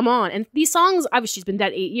song would come on. And these songs, obviously, she's been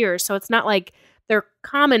dead 8 years, so it's not like they're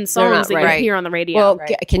common songs not that right. you hear on the radio. Well,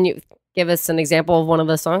 right. can you give us an example of one of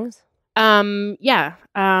the songs? Yeah.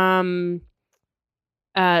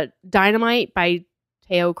 Dynamite by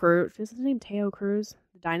Teo Cruz. Is his name Teo Cruz?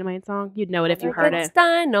 The Dynamite song? You'd know it if you heard It's it.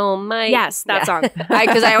 Dynamite. Yes, that song.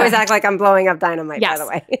 Because I always act like I'm blowing up dynamite, Yes. by the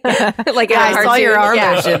way. Like in Yeah, a I saw your cartoon. arm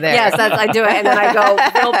Yeah. motion there. Yes, I do it. And then I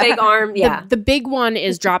go, real big arm. Yeah. The big one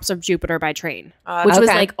is Drops of Jupiter by Train, which was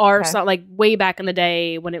Okay. like our Okay. song, like way back in the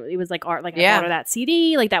day when it was like art, like I Yeah. bought her that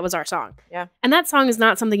CD, like that was our song. Yeah. And that song is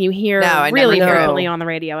not something you hear No, I never really hear it. frequently on the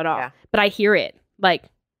radio at all. Yeah. But I hear it like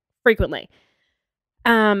frequently.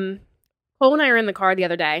 Cole and I were in the car the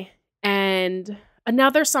other day, and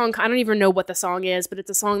another song, I don't even know what the song is, but it's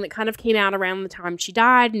a song that kind of came out around the time she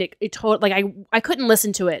died, and it told, like, I couldn't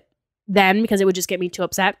listen to it then because it would just get me too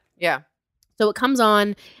upset. Yeah. So it comes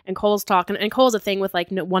on, and Cole's talking, and Cole's a thing with like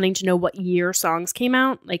wanting to know what year songs came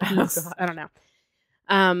out. Like he's, God. I don't know.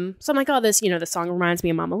 So I'm like, oh, this, the song reminds me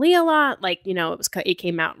of Mama Lee a lot. Like, it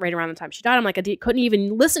came out right around the time she died. I'm like, couldn't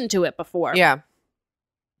even listen to it before. Yeah.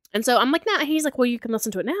 And so I'm like, nah. He's like, well, you can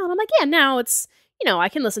listen to it now. And I'm like, yeah, now it's, I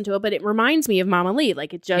can listen to it, but it reminds me of Mama Lee.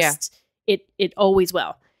 Like it just, it always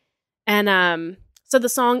will. And so the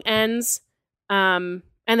song ends, and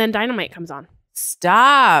then Dynamite comes on.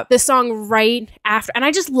 Stop. This song right after, and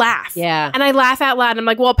I just laugh. Yeah. And I laugh out loud. And I'm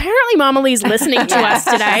like, well, apparently Mama Lee's listening to us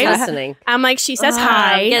today. She's listening. I'm like, she says Ah,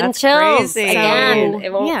 hi. I'm getting That's chills. crazy. Again, So,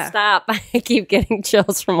 it won't yeah. stop. I keep getting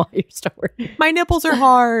chills from all your stories. My nipples are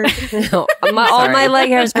hard. No, all my leg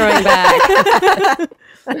hair's growing back.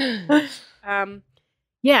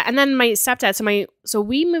 Yeah, and then my stepdad. So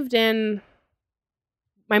we moved in.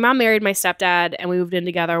 My mom married my stepdad, and we moved in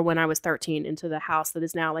together when I was 13 into the house that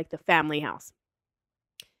is now like the family house.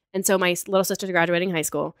 And so my little sister's graduating high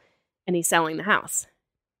school, and he's selling the house.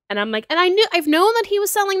 And I'm like, and I've known that he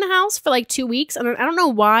was selling the house for like 2 weeks, and I don't know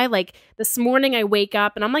why. Like this morning, I wake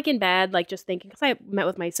up and I'm like in bed, like just thinking, because I met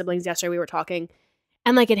with my siblings yesterday. We were talking,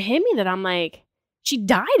 and like it hit me that I'm like, she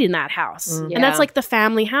died in that house, Mm. and that's Yeah. like the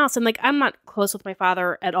family house. And like I'm not close with my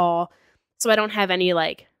father at all, so I don't have any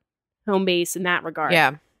like home base in that regard.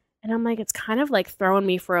 Yeah. And I'm like, it's kind of like throwing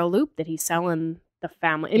me for a loop that he's selling the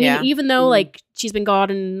family. I mean, even though like she's been gone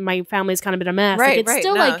and my family's kind of been a mess, like, it's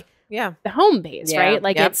still like the home base, right?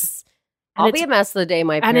 Like I'll be a mess the day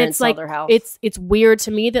my parents sell their house. It's weird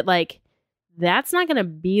to me that like that's not going to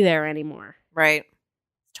be there anymore. Right.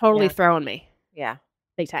 It's totally throwing me. Yeah.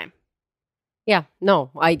 Big time. Yeah.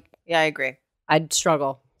 No, I agree. I'd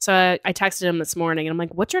struggle. So I texted him this morning and I'm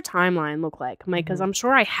like, what's your timeline look like? I'm like, because I'm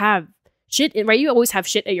sure I have shit, right? You always have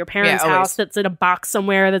shit at your parents' house that's in a box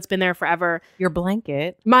somewhere that's been there forever. Your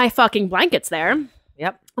blanket. My fucking blanket's there.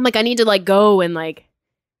 Yep. I'm like, I need to like go and like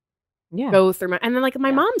go through my, and then like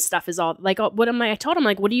my mom's stuff is all like, what am I told him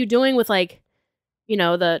like, what are you doing with like, you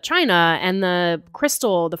know, the china and the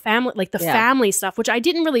crystal, the family, like the family stuff, which I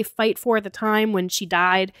didn't really fight for at the time when she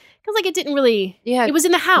died. Cause like it didn't really, it was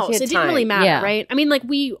in the house. It didn't really matter. Right. I mean, like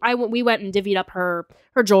we went and divvied up her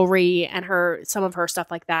jewelry and some of her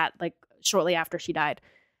stuff like that, like shortly after she died,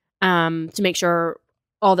 to make sure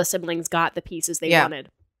all the siblings got the pieces they wanted.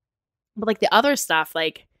 But like the other stuff,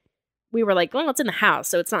 like we were like, well, it's in the house,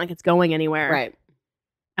 so it's not like it's going anywhere. Right.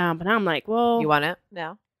 But now I'm like, well, you want it?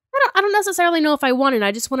 No. I don't necessarily know if I want it.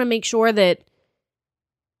 I just want to make sure that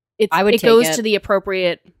it goes to the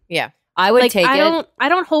appropriate. Yeah. I would take it. I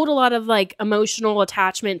don't hold a lot of like emotional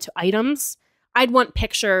attachment to items. I'd want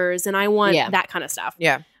pictures and I want that kind of stuff.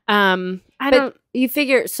 Yeah. You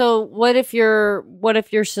figure, so what if your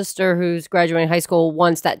sister who's graduating high school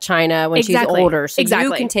wants that china when she's older? So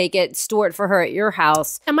you can take it, store it for her at your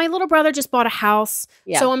house. And my little brother just bought a house.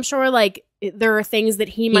 Yeah. So I'm sure like there are things that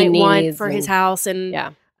he might want for his house.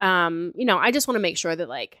 And you know, I just want to make sure that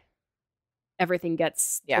like everything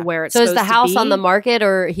gets to where it's supposed to be. So is the house on the market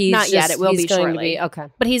or he's not yet? It will be shortly. Okay.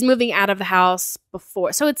 But he's moving out of the house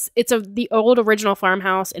before. So it's the old original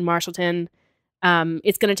farmhouse in Marshallton.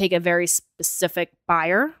 It's going to take a very specific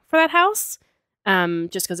buyer for that house.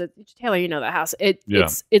 Just because Taylor, you know that house.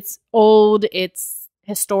 It's old. It's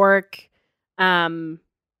historic. And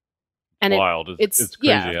wild. It's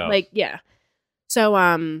crazy house. Like So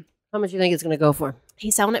how much do you think it's going to go for?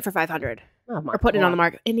 He's selling it for $500. Or putting it on the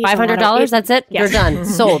market. $500. That's it. You're done.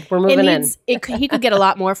 Sold. We're moving in. He could get a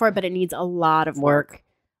lot more for it, but it needs a lot of work.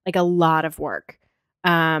 Like a lot of work.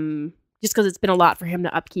 Just because it's been a lot for him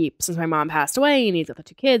to upkeep since my mom passed away and he's got the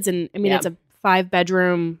 2 kids. And I mean, it's a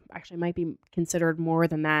 5-bedroom. Actually, it might be considered more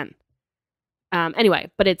than that. Anyway,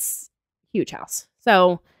 but it's a huge house.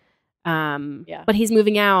 So, but he's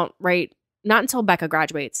moving out, right? Not until Becca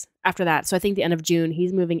graduates after that. So I think the end of June,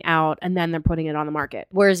 he's moving out and then they're putting it on the market.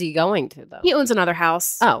 Where is he going to, though? He owns another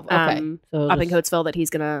house. Oh, okay. Up in Coatesville that he's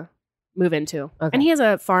going to move into. Okay. And he has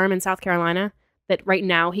a farm in South Carolina that right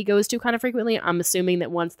now he goes to kind of frequently. I'm assuming that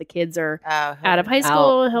once the kids are out of high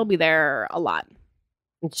school, he'll be there a lot.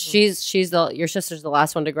 Your sister's the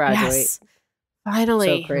last one to graduate. Yes.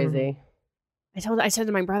 Finally. So crazy. I said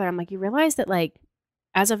to my brother, I'm like, you realize that like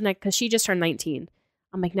as of next, because she just turned 19.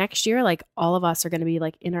 I'm like, next year, like all of us are going to be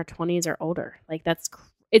like in our 20s or older. Like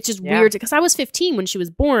it's just weird because I was 15 when she was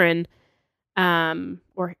born,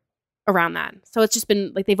 or around that. So it's just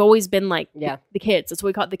been like, they've always been like the kids. That's what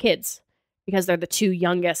we call it, the kids. Because they're the 2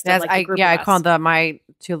 youngest. Of, like, the group of us. I call them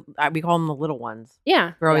we call them the little ones.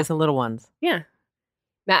 Yeah. We're always the little ones. Yeah.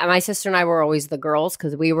 My sister and I were always the girls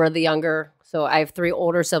because we were the younger. So I have 3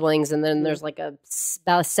 older siblings, and then there's like about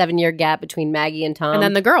a 7-year gap between Maggie and Tom. And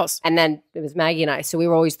then the girls. And then it was Maggie and I. So we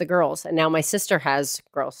were always the girls. And now my sister has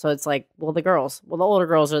girls. So it's like, well, the girls. Well, the older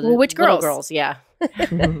girls are the which little girls? Yeah.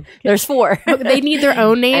 There's 4. They need their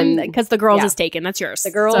own name because the girls is taken. That's yours.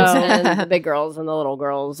 The girls and the big girls and the little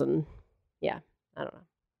girls. And I don't know.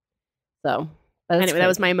 So anyway, that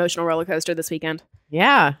was my emotional roller coaster this weekend.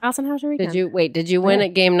 Yeah. Allison, how was your weekend? Did you win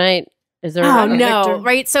at game night? Is there no, victor?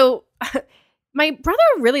 Right? So my brother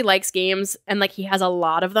really likes games and like he has a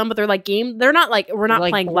lot of them, but they're like they're not like we're not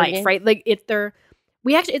like playing life, games? Right? Like it's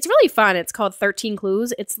really fun. It's called 13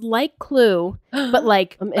 Clues. It's like Clue, but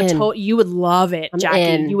like you would love it,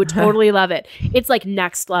 Jackie. You would totally love it. It's like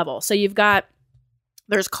next level. So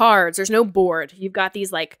there's cards, there's no board. You've got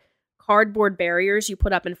these like cardboard barriers you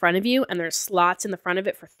put up in front of you, and there's slots in the front of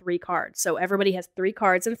it for 3 cards. So everybody has 3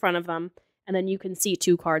 cards in front of them, and then you can see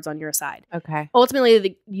 2 cards on your side. Okay.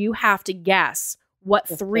 Ultimately, you have to guess what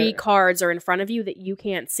 3 cards are in front of you that you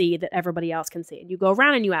can't see that everybody else can see. And you go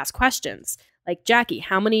around and you ask questions. Like, Jackie,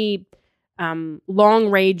 how many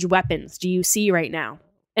long-range weapons do you see right now?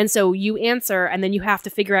 And so you answer, and then you have to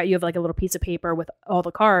figure out, you have like a little piece of paper with all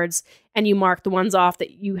the cards, and you mark the ones off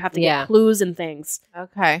that you have to get clues and things.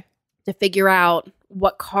 Okay. To figure out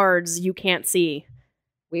what cards you can't see.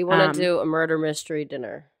 We want to do a murder mystery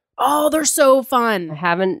dinner. Oh, they're so fun.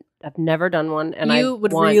 I've never done one, and you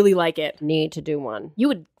would really like it. Need to do one. You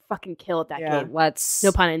would fucking kill at that Yeah. game. Let's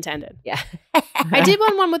No pun intended. Yeah. I did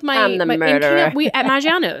one with my, I'm the in murderer. camp, at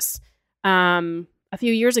Maggiano's a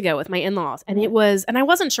few years ago with my in-laws, and it was, and I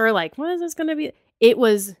wasn't sure like what is this going to be. It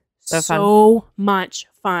was so much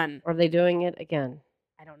fun. Are they doing it again?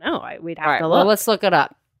 I don't know. We'd have All right. to Well, look. let's look it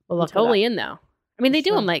up. We'll I'm look totally it up. in though. I mean, they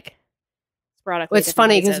do them like sporadically. Well, it's different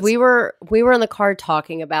funny because places. we were in the car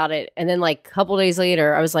talking about it, and then like a couple days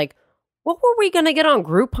later, I was like, "What were we gonna get on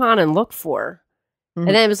Groupon and look for?" Mhm.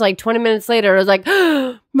 And then it was like 20 minutes later, I was like,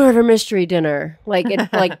 "Murder mystery dinner!" Like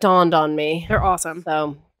it like dawned on me. They're awesome.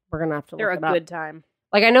 So we're gonna have to. They're a look it up. good time.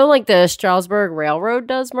 Like I know, like the Strasbourg Railroad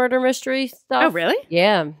does murder mystery stuff. Oh, really?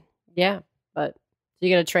 Yeah, yeah. But you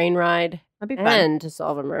get a train ride That'd be fun. and to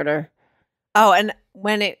solve a murder. Oh, and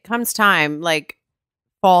when it comes time, like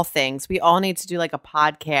fall things, we all need to do like a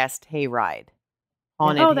podcast hayride.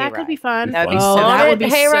 Haunted Oh, that could be fun. That would be Wow. so. That Haunted would be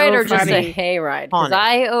hayride so or just a funny. hayride? Because Haunted.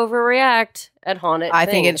 I overreact at haunted. I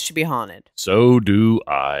think it things. should be haunted. So do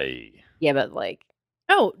I. Yeah, but like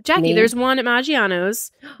Oh, Jackie, Me? there's one at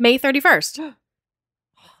Maggiano's May 31st.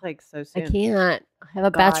 Like so I soon. can't. I have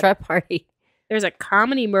a God. bachelorette party. There's a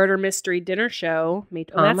comedy murder mystery dinner show.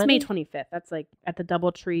 That's May Comedy? 25th. That's like at the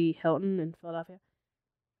Doubletree Hilton in Philadelphia.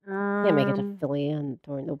 Can't make it to Philly and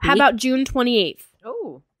during the week. How about June 28th?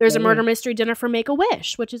 Oh, There's a Yeah. murder mystery dinner for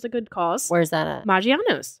Make-A-Wish, which is a good cause. Where's that at?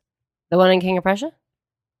 Maggiano's. The one in King of Prussia? Oh,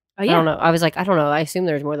 I yeah. don't know. I was like, I don't know. I assume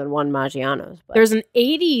there's more than one Maggiano's. But There's an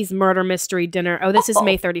 80s murder mystery dinner. Oh, this is Oh.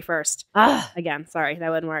 May 31st. ah, Again, sorry, that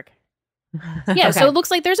wouldn't work. yeah. Yeah, so it looks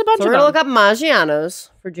like there's a bunch so we're of gonna them. look up Maggiano's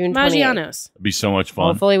for June 28th. Maggiano's. It'd be so much fun.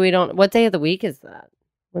 Hopefully we don't. What day of the week is that?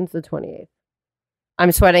 When's the 28th?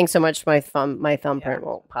 I'm sweating so much my thumbprint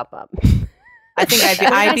won't pop up. I think What did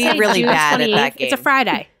I'd I be say? really June bad at 28th? that game. It's a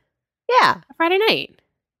Friday. Yeah. A Friday night.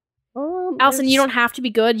 Allison, you don't have to be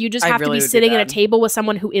good. You just I have really to be would be sitting at a bad. table with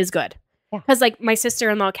someone who is good. Yeah. Because like my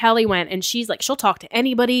sister-in-law Kelly went, and she's like, she'll talk to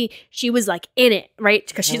anybody. She was like in it, right?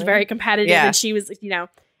 Because she's Really? very competitive, Yeah. and she was,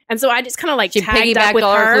 and so I just kind of like She tagged up piggybacked with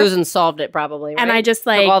all her her, clues and solved it probably. and right? I just Took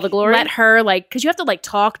like all the glory. let her like, because you have to like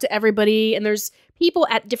talk to everybody, and there's people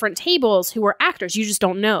at different tables who are actors. You just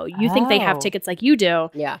don't know. You think they have Oh. tickets like you do,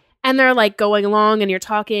 Yeah. and they're like going along, and you're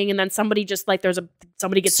talking, and then somebody just like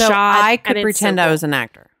somebody gets so shot. I and could it's pretend so I cool. was an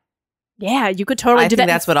actor. Yeah, you could totally I do think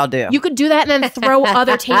that. that's what I'll do. You could do that and then throw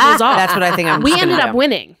other tables off. That's what I think I'm. We just ended gonna up do.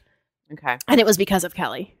 winning, Okay. and it was because of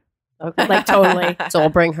Kelly. Okay. Like totally. So I'll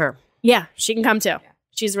bring her. Yeah, she can come too.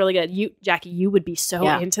 She's really good. You, Jackie, you would be so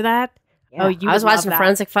Yeah. into that. Oh, you I was would love watching that.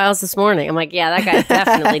 Forensic Files this morning. I'm like, yeah, that guy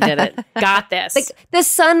definitely did it. Got this. Like the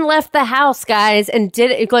son left the house, guys, and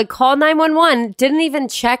did it. Like called 911. Didn't even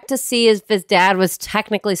check to see if his dad was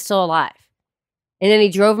technically still alive, and then he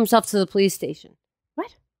drove himself to the police station.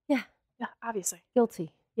 yeah, obviously.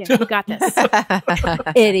 Guilty, Yeah, you got this.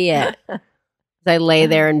 idiot. As I lay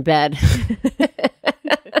there in bed.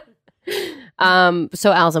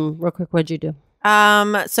 So Alzum, real quick, what'd you do?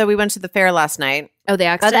 So we went to the fair last night. Oh, the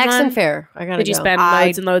At accent. the Exton one? Fair. I gotta Did you go. spend I-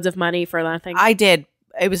 loads and loads of money for nothing? I did.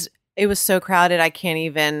 It was so crowded. I can't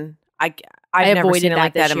even. I've never avoided seen it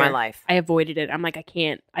like that this that in my year. life. I avoided it. I'm like, I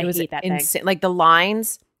can't. I It was hate that thing. insane. Like the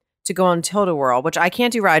lines to go on Tilt-A-Whirl, which I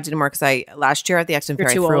can't do rides anymore because last year at the Exton You're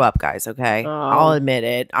Fair I too threw old. up, guys. Okay, Oh. I'll admit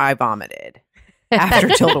it. I vomited after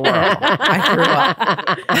Tilt-A-Whirl.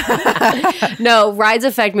 I threw up. No, rides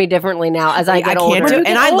affect me differently now as I Like, get can't older. do, You get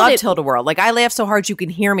and I old, love it- Tilt-A-Whirl. Like I laugh so hard you can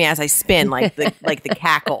hear me as I spin, like the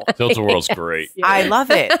cackle. Tilt-A-Whirl's great. I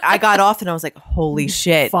love it. I got off and I was like, "Holy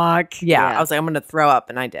shit!" Fuck. Yeah, Yeah. I was like, "I'm gonna throw up,"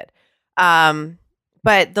 and I did.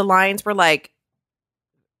 But the lines were like,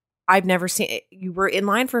 I've never seen it. You were in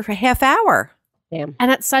line for a half hour. Damn.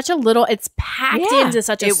 And it's such a little. It's packed Yeah, into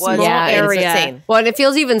such a it was. small Yeah, it was area. insane. Well, and it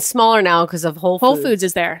feels even smaller now because of Whole Whole Foods. Foods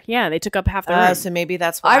is there. Yeah, they took up half the room. So maybe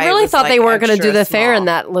that's why I it really was, thought like, they weren't going to do extra the fair small. in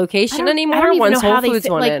that location I anymore don't even once know how Whole they Foods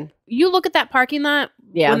fit, went like, in. You look at that parking lot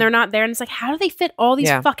Yeah. when they're not there, and it's like, how do they fit all these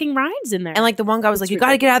Yeah. fucking rides in there? And like the one guy was It's like, "You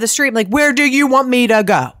got to get out of the street." I'm like, "Where do you want me to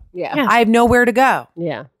go? Yeah. Yeah. I have nowhere to go."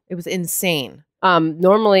 Yeah. It was insane.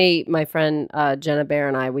 Normally my friend Jenna Bear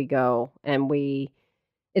and I, we go and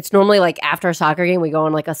it's normally like after a soccer game, we go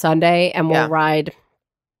on like a Sunday and we'll Yeah. ride.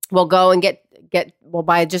 We'll go and we'll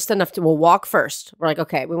buy just enough we'll walk first. We're like,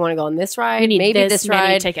 okay, we want to go on this ride, we need maybe this this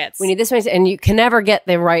many ride. tickets. We need this many, and you can never get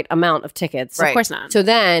the right amount of tickets. Right. Of course not. So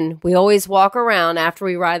then we always walk around after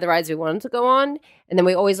we ride the rides we wanted to go on, and then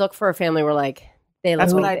we always look for a family. We're like,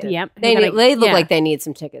 That's look, what I did. Yep. They You gotta- they look yeah. like they need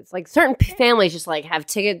some tickets. Like certain families just like have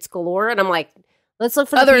tickets galore, and I'm like, let's look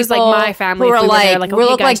for the Others, like people my family, who if are we were there, like, like, we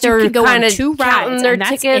okay, look guys, like you they're can go on kind of 2 counting rides, their and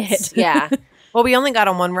that's tickets. it. Yeah, Well, we only got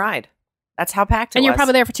on one ride. That's how packed it And was. you're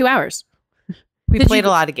probably there for 2 hours. We Did played you-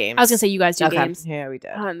 a lot of games. I was gonna say you guys do Okay. games. Yeah, we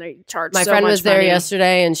did. Oh, and they charge My so friend much was there money.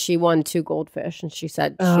 yesterday, and she won 2 goldfish, and she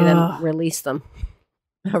said she then Ugh. released them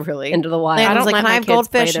Oh, really? into the wild. Landon I was don't like, let can I my have kids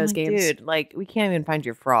play goldfish? those I'm like, games. dude, like, we can't even find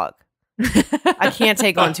your frog. I can't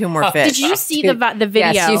take on 2 more fish. Did you see the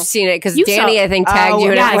video? Yes, you've seen it because You Danny, saw- I think, tagged Oh,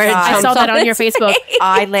 you in yes, it where it I jumps saw that on your his Facebook. face.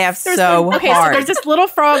 I laughed There's so okay, hard. so there's this little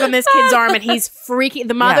frog on this kid's arm, and he's freaking.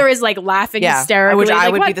 The mother is like laughing hysterically, which I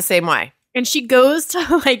like, would what? be the same way. And she goes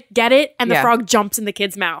to like get it, and the Yeah. frog jumps in the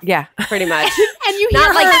kid's mouth. Yeah. Pretty much. And you hear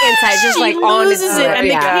Not like her, inside, just she like on his loses it, and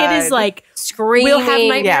the yeah. kid is like, Screaming. will have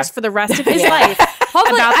nightmares Yeah. for the rest of his Yeah. life.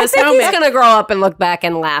 Hopefully, about I this think he's moment. going to grow up and look back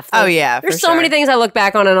and laugh. Oh, Like, yeah. There's for so sure. many things I look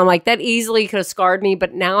back on and I'm like, that easily could have scarred me,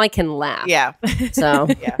 but now I can laugh. Yeah. So,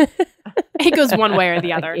 Yeah. It goes one way or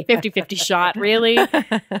the other. 50-50 shot. Really?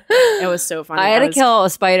 It was so funny. I had to was- kill a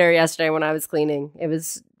spider yesterday when I was cleaning. It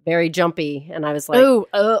was very jumpy, and I was like, Ooh,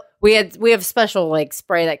 we have special like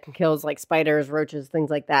spray that can kills like spiders, roaches, things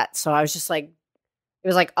like that. So I was just like, it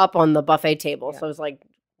was like up on the buffet table. So it was like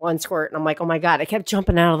one squirt, and I'm like, oh my god, it kept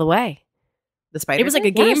jumping out of the way. The spider. it was like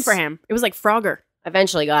a did? game Yes. for him. It was like Frogger.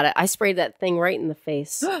 Eventually got it. I sprayed that thing right in the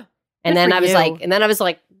face, Good and then for I was you.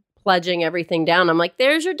 like, pledging everything down. I'm like,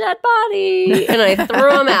 there's your dead body, and I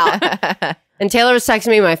threw him out. And Taylor was texting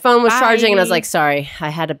me. My phone was charging, and I was Bye. like, sorry, I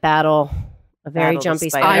had to battle a very Battle the jumpy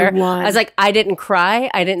spider. spider. won. I was like, I didn't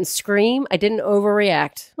cry, I didn't scream, I didn't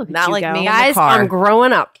overreact. Look at Not you like go. me. Guys, car. I'm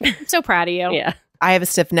growing up. I'm so proud of you. Yeah. I have a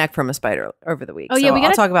stiff neck from a spider over the week. Oh, yeah, so we I'll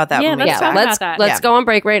gotta- talk about that yeah, when we let's get talk back. about that. Let's Yeah. go on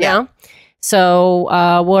break right Yeah. now. So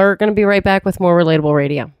we're going to be right back with more Relatable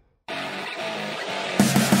Radio.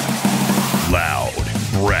 Loud,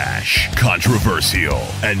 brash, controversial,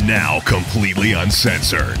 and now completely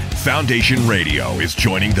uncensored. Foundation Radio is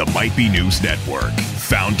joining the Might Be News Network.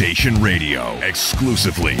 Foundation Radio,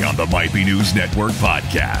 exclusively on the Might Be News Network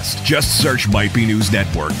podcast. Just search Might Be News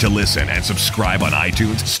Network to listen and subscribe on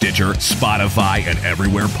iTunes, Stitcher, Spotify, and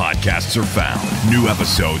everywhere podcasts are found. New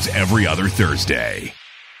episodes every other Thursday.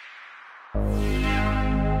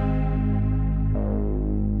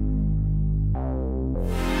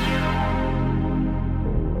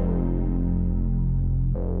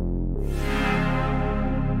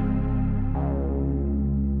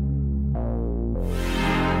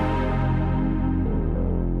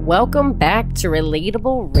 Welcome back to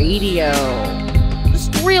Relatable Radio.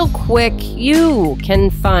 Just real quick, you can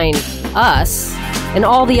find us and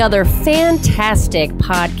all the other fantastic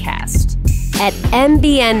podcasts at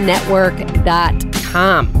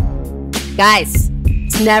mbnnetwork.com. Guys,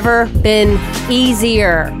 it's never been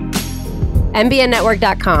easier.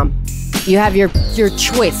 mbnnetwork.com. You have your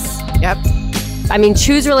choice. Yep. I mean,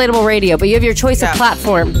 choose Relatable Radio, but you have your choice Yeah. of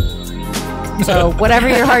platform. So whatever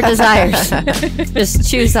your heart desires, just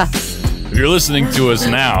choose us. If you're listening to us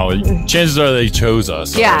now, chances are they chose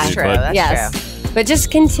us. Yeah. already, That's true. but That's Yes. But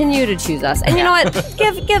just continue to choose us. And you know what?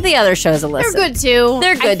 Give the other shows a They're listen. good too.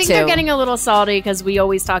 They're I good, think they're too. getting a little salty because we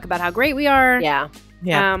always talk about how great we are. Yeah.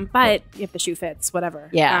 Yeah. But if the shoe fits, whatever.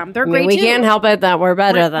 Yeah. They're I mean, great we too. can't help it that we're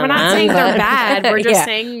better than We're not them, saying they're but- bad. We're just Yeah.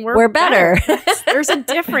 saying We're better. There's a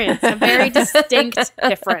difference, a very distinct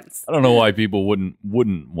difference. I don't know why people wouldn't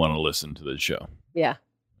want to listen to this show. Yeah.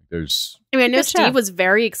 There's I mean, I know Good Steve show. was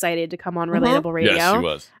very excited to come on Relatable Radio. yes, he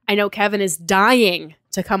was. I know Kevin is dying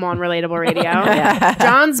to come on Relatable Radio. Yeah.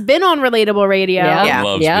 John's been on Relatable Radio. Yeah. Yeah.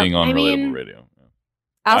 Loves Yeah. being on I Relatable mean- Radio.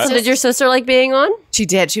 Also, did your sister like being on? She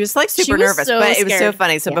did. She was like She super was nervous, so but it was so scared.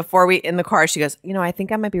 funny. So Yeah. before we in the car, she goes, "You know, I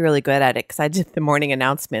think I might be really good at it because I did the morning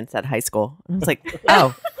announcements at high school." And I was like,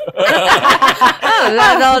 "Oh." Oh, is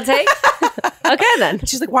that all it takes? Okay, then.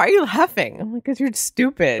 She's like, "Why are you laughing?" I'm like, "Because you're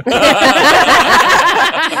stupid."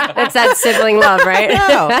 That's that sibling love, right?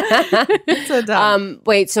 So dumb.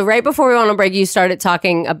 Wait, so right before we went on break, you started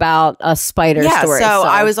talking about a spider Yeah, story. so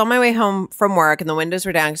I was on my way home from work and the windows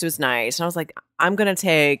were down because it was nice. And I was like, I'm going to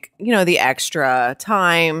take, the extra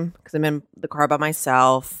time because I'm in the car by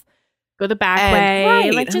myself. Go the back And- way.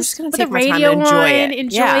 right, Like I'm just just gonna put take the my time radio and enjoy on, it.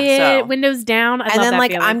 enjoy Yeah, it, so- windows down. I And love then that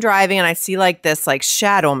like feeling. I'm driving and I see like this like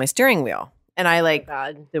shadow on my steering wheel. And I like,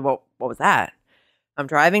 God. said, what was that? I'm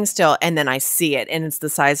driving still and then I see it and it's the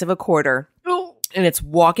size of a quarter. And it's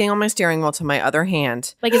walking on my steering wheel to my other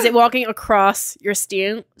hand. Like, is it walking across your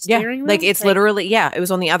steering wheel? Like it's literally, it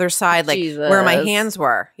was on the other side, like where my Jesus. hands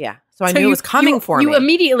were. Yeah. So I So knew it was coming for me. You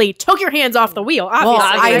immediately took your hands off the wheel. Obviously, Well,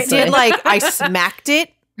 I right? did I smacked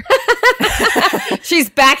it She's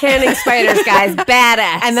backhanding spiders, guys.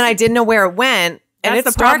 Badass. and then I didn't know where it went. And That's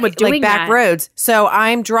it's the problem dark, with doing like back that. roads. So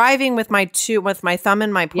I'm driving with my thumb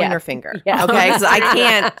and my pointer finger. Yeah. Okay. Because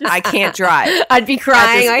I can't drive. I'd be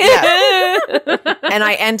crying. At Like, this- And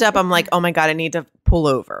I end up, I'm like, oh my God, I need to pull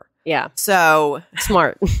over. Yeah. So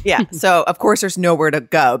Smart. yeah. So of course there's nowhere to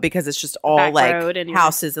go because it's just all Back like road and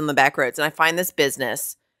houses in the back roads. And I find this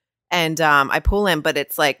business and I pull in, but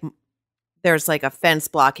it's like there's like a fence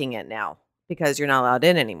blocking it now because you're not allowed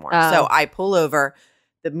in anymore. Oh. So I pull over,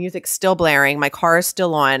 the music's still blaring, my car is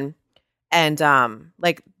still on, and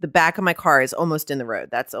like the back of my car is almost in the road.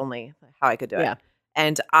 That's only how I could do Yeah. it.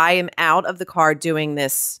 And I am out of the car doing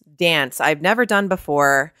this dance I've never done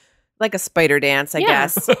before. Like a spider dance, I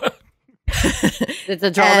guess. It's a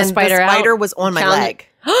draw the And spider out. The spider was on my Found leg.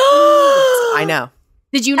 I know.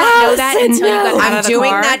 Did you not know that until you got out I'm of the doing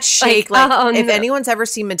car? that shake. Like, oh, if no. anyone's ever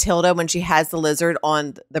seen Matilda when she has the lizard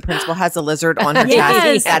on, the principal has the lizard on her Yes.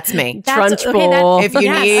 chest, that's me. Trunch okay, bowl. If you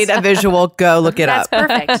yes. need a visual, go look it That's up.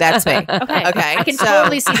 perfect. That's me. Okay. Okay, I can so-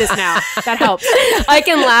 totally see this now. That helps. I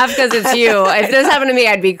can laugh because it's you. If this happened to me,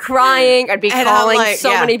 I'd be crying. I'd be And I'm calling like,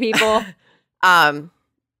 so yeah. many people.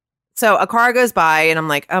 So a car goes by and I'm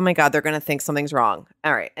like, oh my God, they're going to think something's wrong.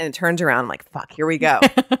 All right. And it turns around. I'm like, fuck, here we go.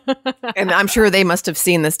 And I'm sure they must have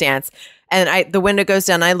seen this dance. And the window goes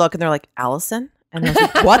down. I look and they're like, Allison? And I was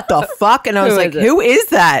like, what the fuck? And I was Who like, is it? who is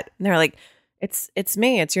that? And they're like, it's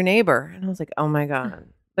me. It's your neighbor. And I was like, oh my God.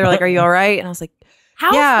 They're like, are you all right? And I was like,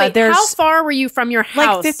 How there's far were you from your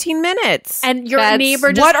house? like 15 minutes. And your That's-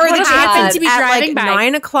 neighbor just what are the happened chances to be at driving like by?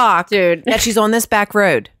 9 o'clock Dude. that she's on this back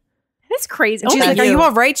road? That's crazy. And she's Oh, like, you. "Are you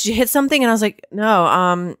all right? Did you hit something?" And I was like,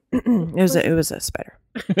 "No, it was a spider."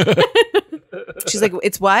 She's like,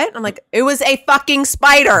 "It's what?" I'm like, "It was a fucking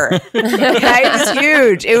spider. Okay, it was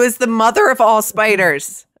huge. It was the mother of all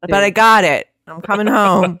spiders. But I got it. I'm coming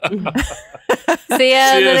home. See ya, See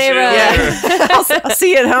ya, the neighbor. Yeah, I'll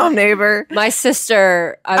see you at home, neighbor." My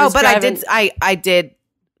sister. I was driving, I did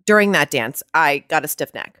during that dance. I got a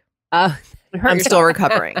stiff neck. Oh, I'm still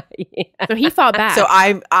recovering. yeah. So he fought back. So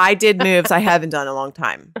I did moves I haven't done in a long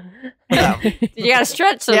time. So. You got to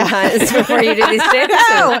stretch sometimes before you do these dances.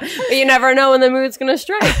 No. But you never know when the mood's going to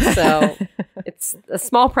strike. So it's a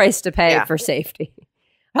small price to pay Yeah. for safety.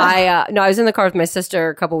 I was in the car with my sister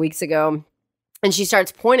a couple weeks ago, and she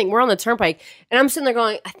starts pointing. We're on the turnpike, and I'm sitting there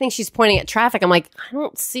going, I think she's pointing at traffic. I'm like, I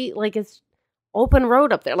don't see, like, it's open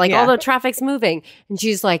road up there. Like, all the traffic's moving. And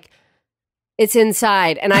she's like, it's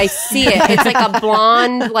inside. And I see it. It's like a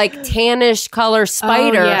blonde, like, tannish color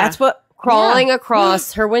spider. yeah. That's what Crawling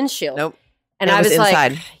across her windshield. Nope. And It I was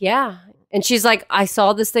inside. like, yeah. And she's like, I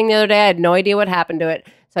saw this thing the other day. I had no idea what happened to it.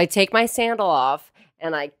 So I take my sandal off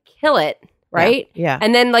and I kill it, right? Yeah.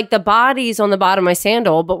 And then like the body's on the bottom of my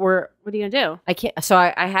sandal, but what are you gonna do? I can't. So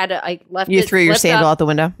I had to, I left You it threw your flipped sandal up. out the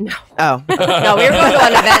window? No. Oh. No, we were going to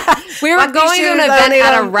an event. We were Fuck these going to an shoes, I event need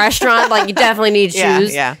at a them. restaurant. Like you definitely need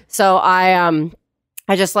shoes. Yeah. So I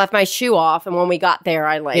just left my shoe off. And when we got there,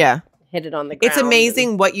 I like hit it on the ground. It's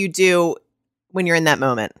amazing what you do when you're in that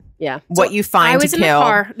moment. Yeah. What you find I was to in the kill.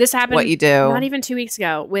 car. This happened what you do. not even 2 weeks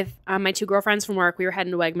ago with my two girlfriends from work. We were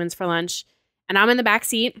heading to Wegmans for lunch, and I'm in the back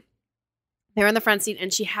seat. They're in the front seat,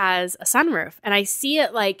 and she has a sunroof, and I see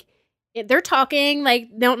it like they're talking, like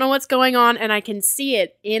don't know what's going on, and I can see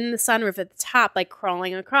it in the sunroof at the top, like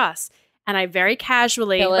crawling across. And I very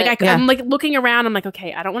casually, Kill it. I'm like looking around. I'm like,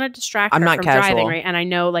 okay, I don't want to distract I'm her not from casual. driving, right? And I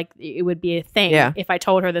know like it would be a thing Yeah. if I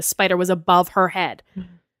told her the spider was above her head. Oh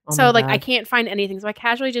So my like God. I can't find anything. So I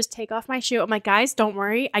casually just take off my shoe. I'm like, guys, don't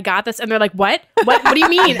worry, I got this. And they're like, what? What do you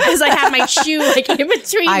mean? As I have my shoe like in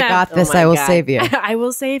between I them. got this. Oh my I will God. save you. I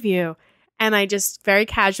will save you. And I just very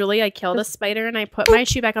casually I killed a spider and I put my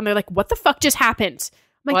shoe back on. They're like, what the fuck just happened?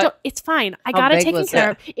 I'm like, What? "Don't- it's fine. I How got it big taken was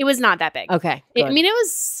care it? of. It was not that big. Okay. I good. mean, it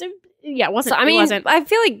was. Yeah, it wasn't. So, I mean, it wasn't. I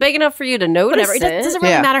feel like big enough for you to notice Whatever. it. Does it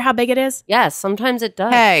really Yeah. matter how big it is? Yes, sometimes it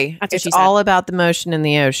does. Hey, That's what it's she said. all about the motion in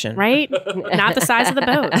the ocean. Right? Not the size of the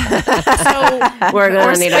boat. So We're or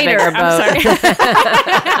gonna need a spider. bigger boat. I'm sorry.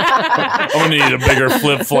 I'm gonna need a bigger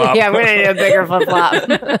flip flop. Yeah, we're gonna need a bigger flip flop.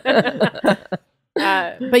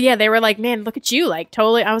 But yeah, they were like, "Man, look at you!" Like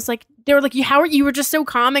totally. I was like, they were like, "How are you? Were just so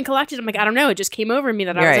calm and collected." I'm like, I don't know. It just came over me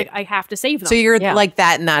that I was Right. like, I have to save them. So you're Yeah. like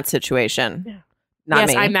that in that situation. Yeah. Not yes,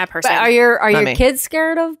 me. I'm that person. But are your Not me. kids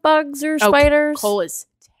scared of bugs or Oh, spiders? Cole is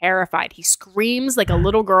terrified. He screams like a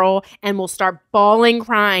little girl and will start bawling,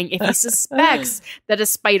 crying if he suspects that a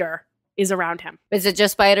spider is around him. Is it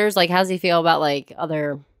just spiders? Like, how's he feel about like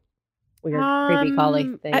other weird, creepy,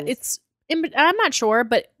 crawly things? I'm not sure,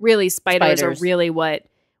 but really, spiders Spiders. are really what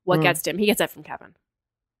Mm. gets to him. He gets that from Kevin.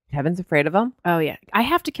 Kevin's afraid of them. Oh yeah, I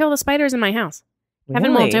have to kill the spiders in my house.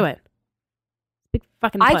 Kevin won't do it. Big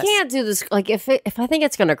fucking. I puss. can't do this. Like, if I think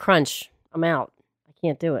it's gonna crunch, I'm out. I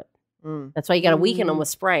can't do it. Mm. That's why you got to weaken them with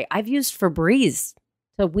spray. I've used Febreze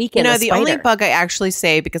to weaken. You know, a the spider. only bug I actually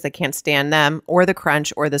say because I can't stand them or the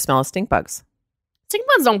crunch or the smell of stink bugs. Stink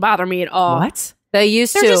bugs don't bother me at all. What? They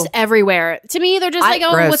used They're to. just everywhere. To me, they're just like,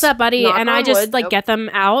 oh, gross. what's up, buddy? Knock And on I just wood. like Nope. get them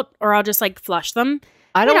out, or I'll just like flush them.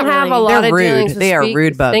 I don't They're have not a really- lot They're of rude. dealings with They are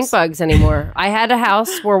rude bugs. stink bugs anymore. I had a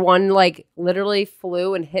house where one like literally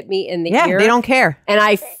flew and hit me in the Yeah, ear. they don't care. And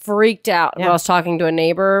I freaked out. Yeah. I was talking to a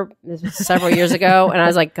neighbor. This was several years ago, and I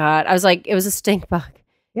was like, God, I was like, it was a stink bug.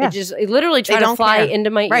 Yeah. It literally tried to don't fly care. into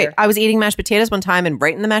my Right. ear. I was eating mashed potatoes one time and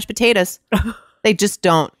right in the mashed potatoes. They just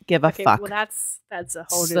don't give a Okay, fuck. well, that's a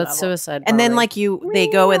whole So new that's level. suicide. And then bombing. like they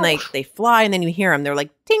go and like they fly and then you hear them. They're like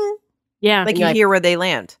ting. Yeah. Like You're you like- hear where they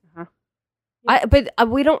land. but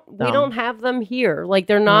we don't Dumb. have them here. Like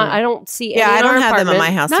they're not. Mm. I don't see. Yeah, any I in don't our have them in my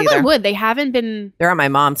apartment. house Knock either. on wood, they haven't been. They're at my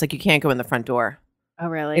mom's. Like you can't go in the front door. Oh,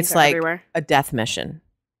 really? It's They're like everywhere. a death mission.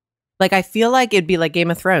 Like I feel like it'd be like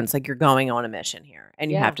Game of Thrones. Like you're going on a mission here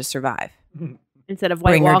and you Yeah. have to survive. Instead of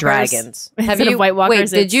White Bring your Walkers. dragons. Have Instead you of White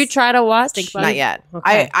Walkers? Wait, did you it's try to watch? stink bugs. Not yet.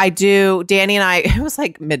 Okay. I do. Danny and I. It was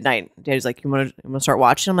like midnight. Danny's like, "You want to start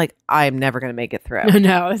watching?" I'm like, "I'm never gonna make it through."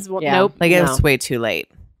 No, it's Yeah. nope. Like it No. was way too late.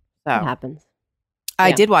 So What happens? I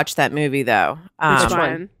Yeah. did watch that movie though. Which Which one?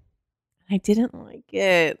 one? I didn't like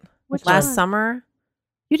it. Which Last one? summer,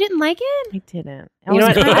 You didn't like it? I didn't. I You know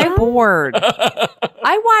was what? kind of bored.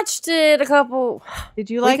 I watched it a couple. Did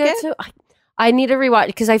you like it? I need to rewatch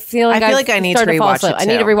because I feel like I feel I've like I need started to fall rewatch asleep. it I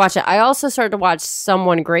need to too. rewatch it. I also started to watch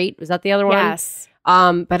Someone Great. Was that the other one? Yes.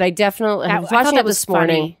 But I definitely I I was thought watching that it was this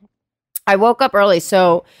morning. funny. I woke up early,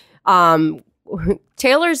 so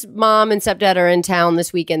Taylor's mom and stepdad are in town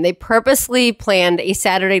this weekend. They purposely planned a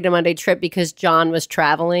Saturday to Monday trip because John was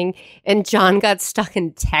traveling, and John got stuck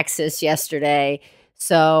in Texas yesterday.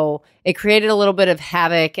 So it created a little bit of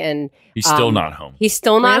havoc, and He's still not home. he's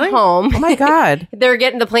still not Really? home. Oh my god!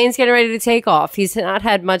 The plane's getting ready to take off. He's not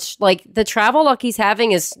had much, like the travel luck he's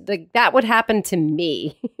having is that would happen to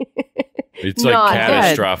me. It's like not good.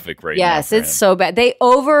 catastrophic right now. Yes, for it's him. so bad. They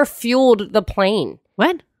over fueled the plane.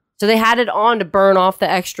 What? So they had it on to burn off the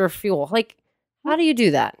extra fuel. Like, how do you do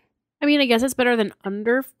that? I mean, I guess it's better than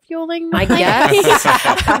under fueling. I guess.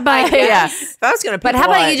 But Yeah, if I was gonna, pick But how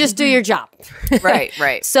about one- you just do your job? right?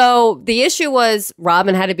 So the issue was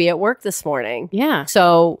Robin had to be at work this morning. yeah.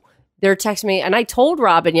 So they're texting me, and I told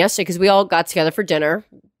Robin yesterday because we all got together for dinner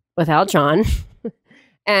without John,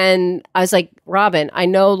 and I was like, Robin, I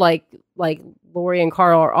know like Lori and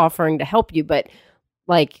Carl are offering to help you, but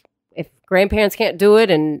like if grandparents can't do it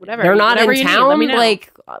and Whatever. they're not Whatever in you need, town, let me know.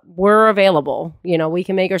 like we're available. You know, we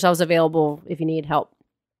can make ourselves available if you need help.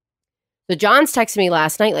 So John's texted me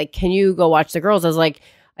last night, like, can you go watch the girls? I was like,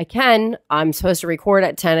 I can. I'm supposed to record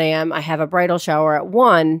at 10 a.m. I have a bridal shower at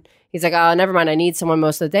 1. He's like, oh, never mind. I need someone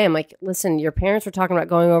most of the day. I'm like, listen, your parents were talking about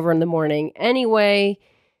going over in the morning anyway.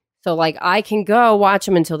 So, like, I can go watch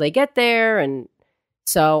them until they get there. And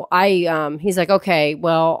so he's like, okay,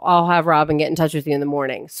 well, I'll have Robin get in touch with you in the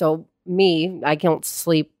morning. So I can't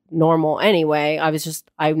sleep normal anyway.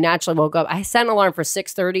 I naturally woke up. I set an alarm for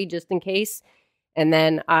 6:30 just in case. And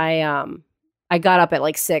then I got up at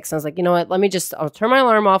like 6. I was like, you know what? I'll turn my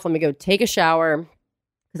alarm off. Let me go take a shower.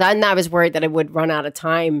 Because I was worried that I would run out of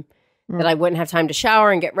time, that I wouldn't have time to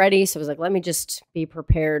shower and get ready. So I was like, let me just be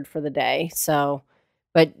prepared for the day. So,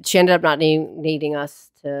 but she ended up not needing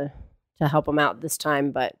us to help them out this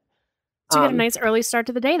time. But So you get a nice early start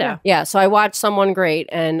to the day, though. yeah, so I watched Someone Great,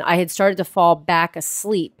 and I had started to fall back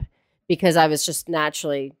asleep because I was just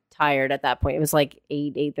naturally tired at that point. It was like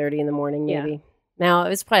 8:30 in the morning, maybe. Yeah. Now it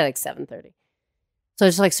was probably like 7:30. So I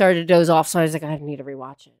just like started to doze off. So I was like, I need to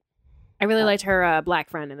rewatch it. I really liked her black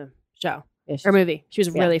friend in the show Ish. or movie. She was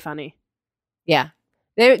Yeah. really funny. Yeah.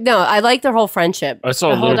 No, I like their whole friendship. I saw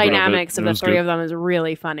The a whole little bit dynamics of of the it. three of them is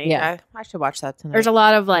really funny. Yeah. I should watch that tonight. There's a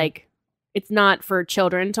lot of like, it's not for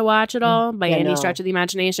children to watch at all by Yeah, any no. stretch of the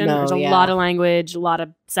imagination. No, There's a yeah. lot of language, a lot of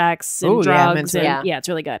sex and Ooh, yeah, I'm drugs. into and it. yeah, it's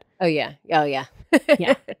really good. Oh yeah. Yeah.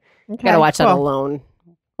 Okay, Gotta watch that cool. alone.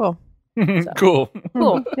 Cool.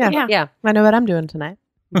 Cool. Yeah. Yeah. I know what I'm doing tonight.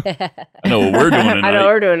 I know what we're doing tonight. I know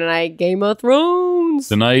what we're doing tonight. Game of Thrones.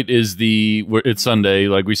 Tonight is it's Sunday,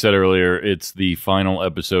 like we said earlier. It's the final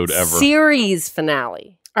episode ever. Series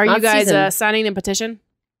finale. Are Not you guys season. signing the petition?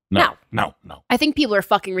 No. I think people are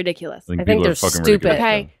fucking ridiculous. I think people they're are fucking stupid. ridiculous.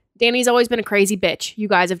 Okay. Danny's always been a crazy bitch. You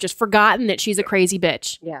guys have just forgotten that she's a crazy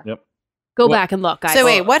bitch. Yeah. Yep. Go Well- back and look, guys. So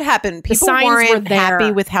wait, what happened? People signs were weren't there.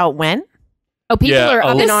 happy with how it went. Oh, people Yeah, are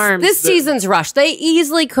up in arms. This season's rushed. They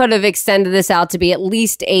easily could have extended this out to be at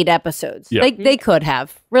least 8 episodes. Yeah. They could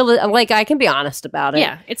have. Really, like, I can be honest about it.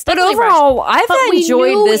 Yeah, it's but definitely overall, rushed. I've But we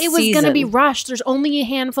enjoyed knew this it was season. going to be rushed. There's only a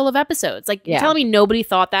handful of episodes. Like, you're Yeah. telling me nobody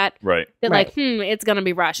thought that? Right. That Right. like, it's going to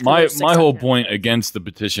be rushed. 'cause My there's 6 my whole episodes. point against the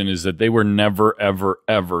petition is that they were never, ever,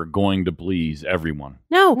 ever going to please everyone.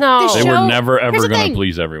 No. No. this They show- were never, here's ever the going thing. to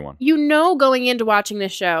please everyone. You know, going into watching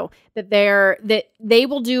this show that they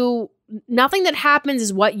will do nothing that happens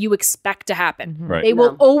is what you expect to happen. Right. They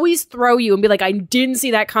will No. always throw you and be like, I didn't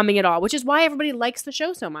see that coming at all, which is why everybody likes the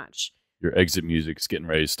show so much. Your exit music's getting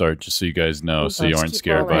ready to start, just so you guys know, so you let's aren't keep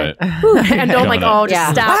scared by rolling. it. And don't like, Coming up. oh, just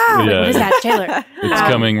Yeah. stop. Wow. Like, Yeah. what is that, Taylor? It's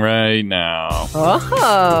coming right now.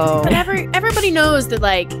 Oh. But everybody knows that,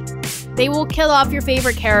 like, they will kill off your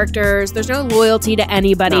favorite characters. There's no loyalty to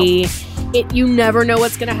anybody. You never know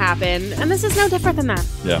what's going to happen. And this is no different than that.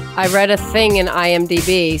 Yeah. I read a thing in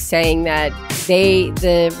IMDb saying that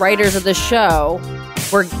the writers of the show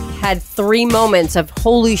had 3 moments of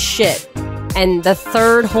holy shit. And the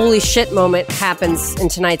third holy shit moment happens in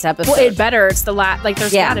tonight's episode. Well, it better. It's the like,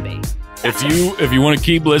 there's Yeah. gotta be. If you want to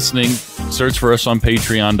keep listening, search for us on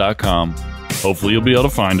patreon.com. Hopefully you'll be able to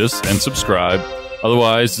find us and subscribe.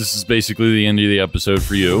 Otherwise, this is basically the end of the episode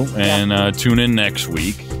for you. And tune in next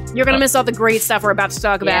week. You're going to miss all the great stuff we're about to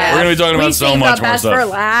talk about. Yeah. We're going to be talking We about so saved much the more best for stuff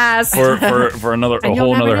last. for a And whole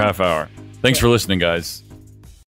you'll never another know. half hour. Thanks for listening, guys.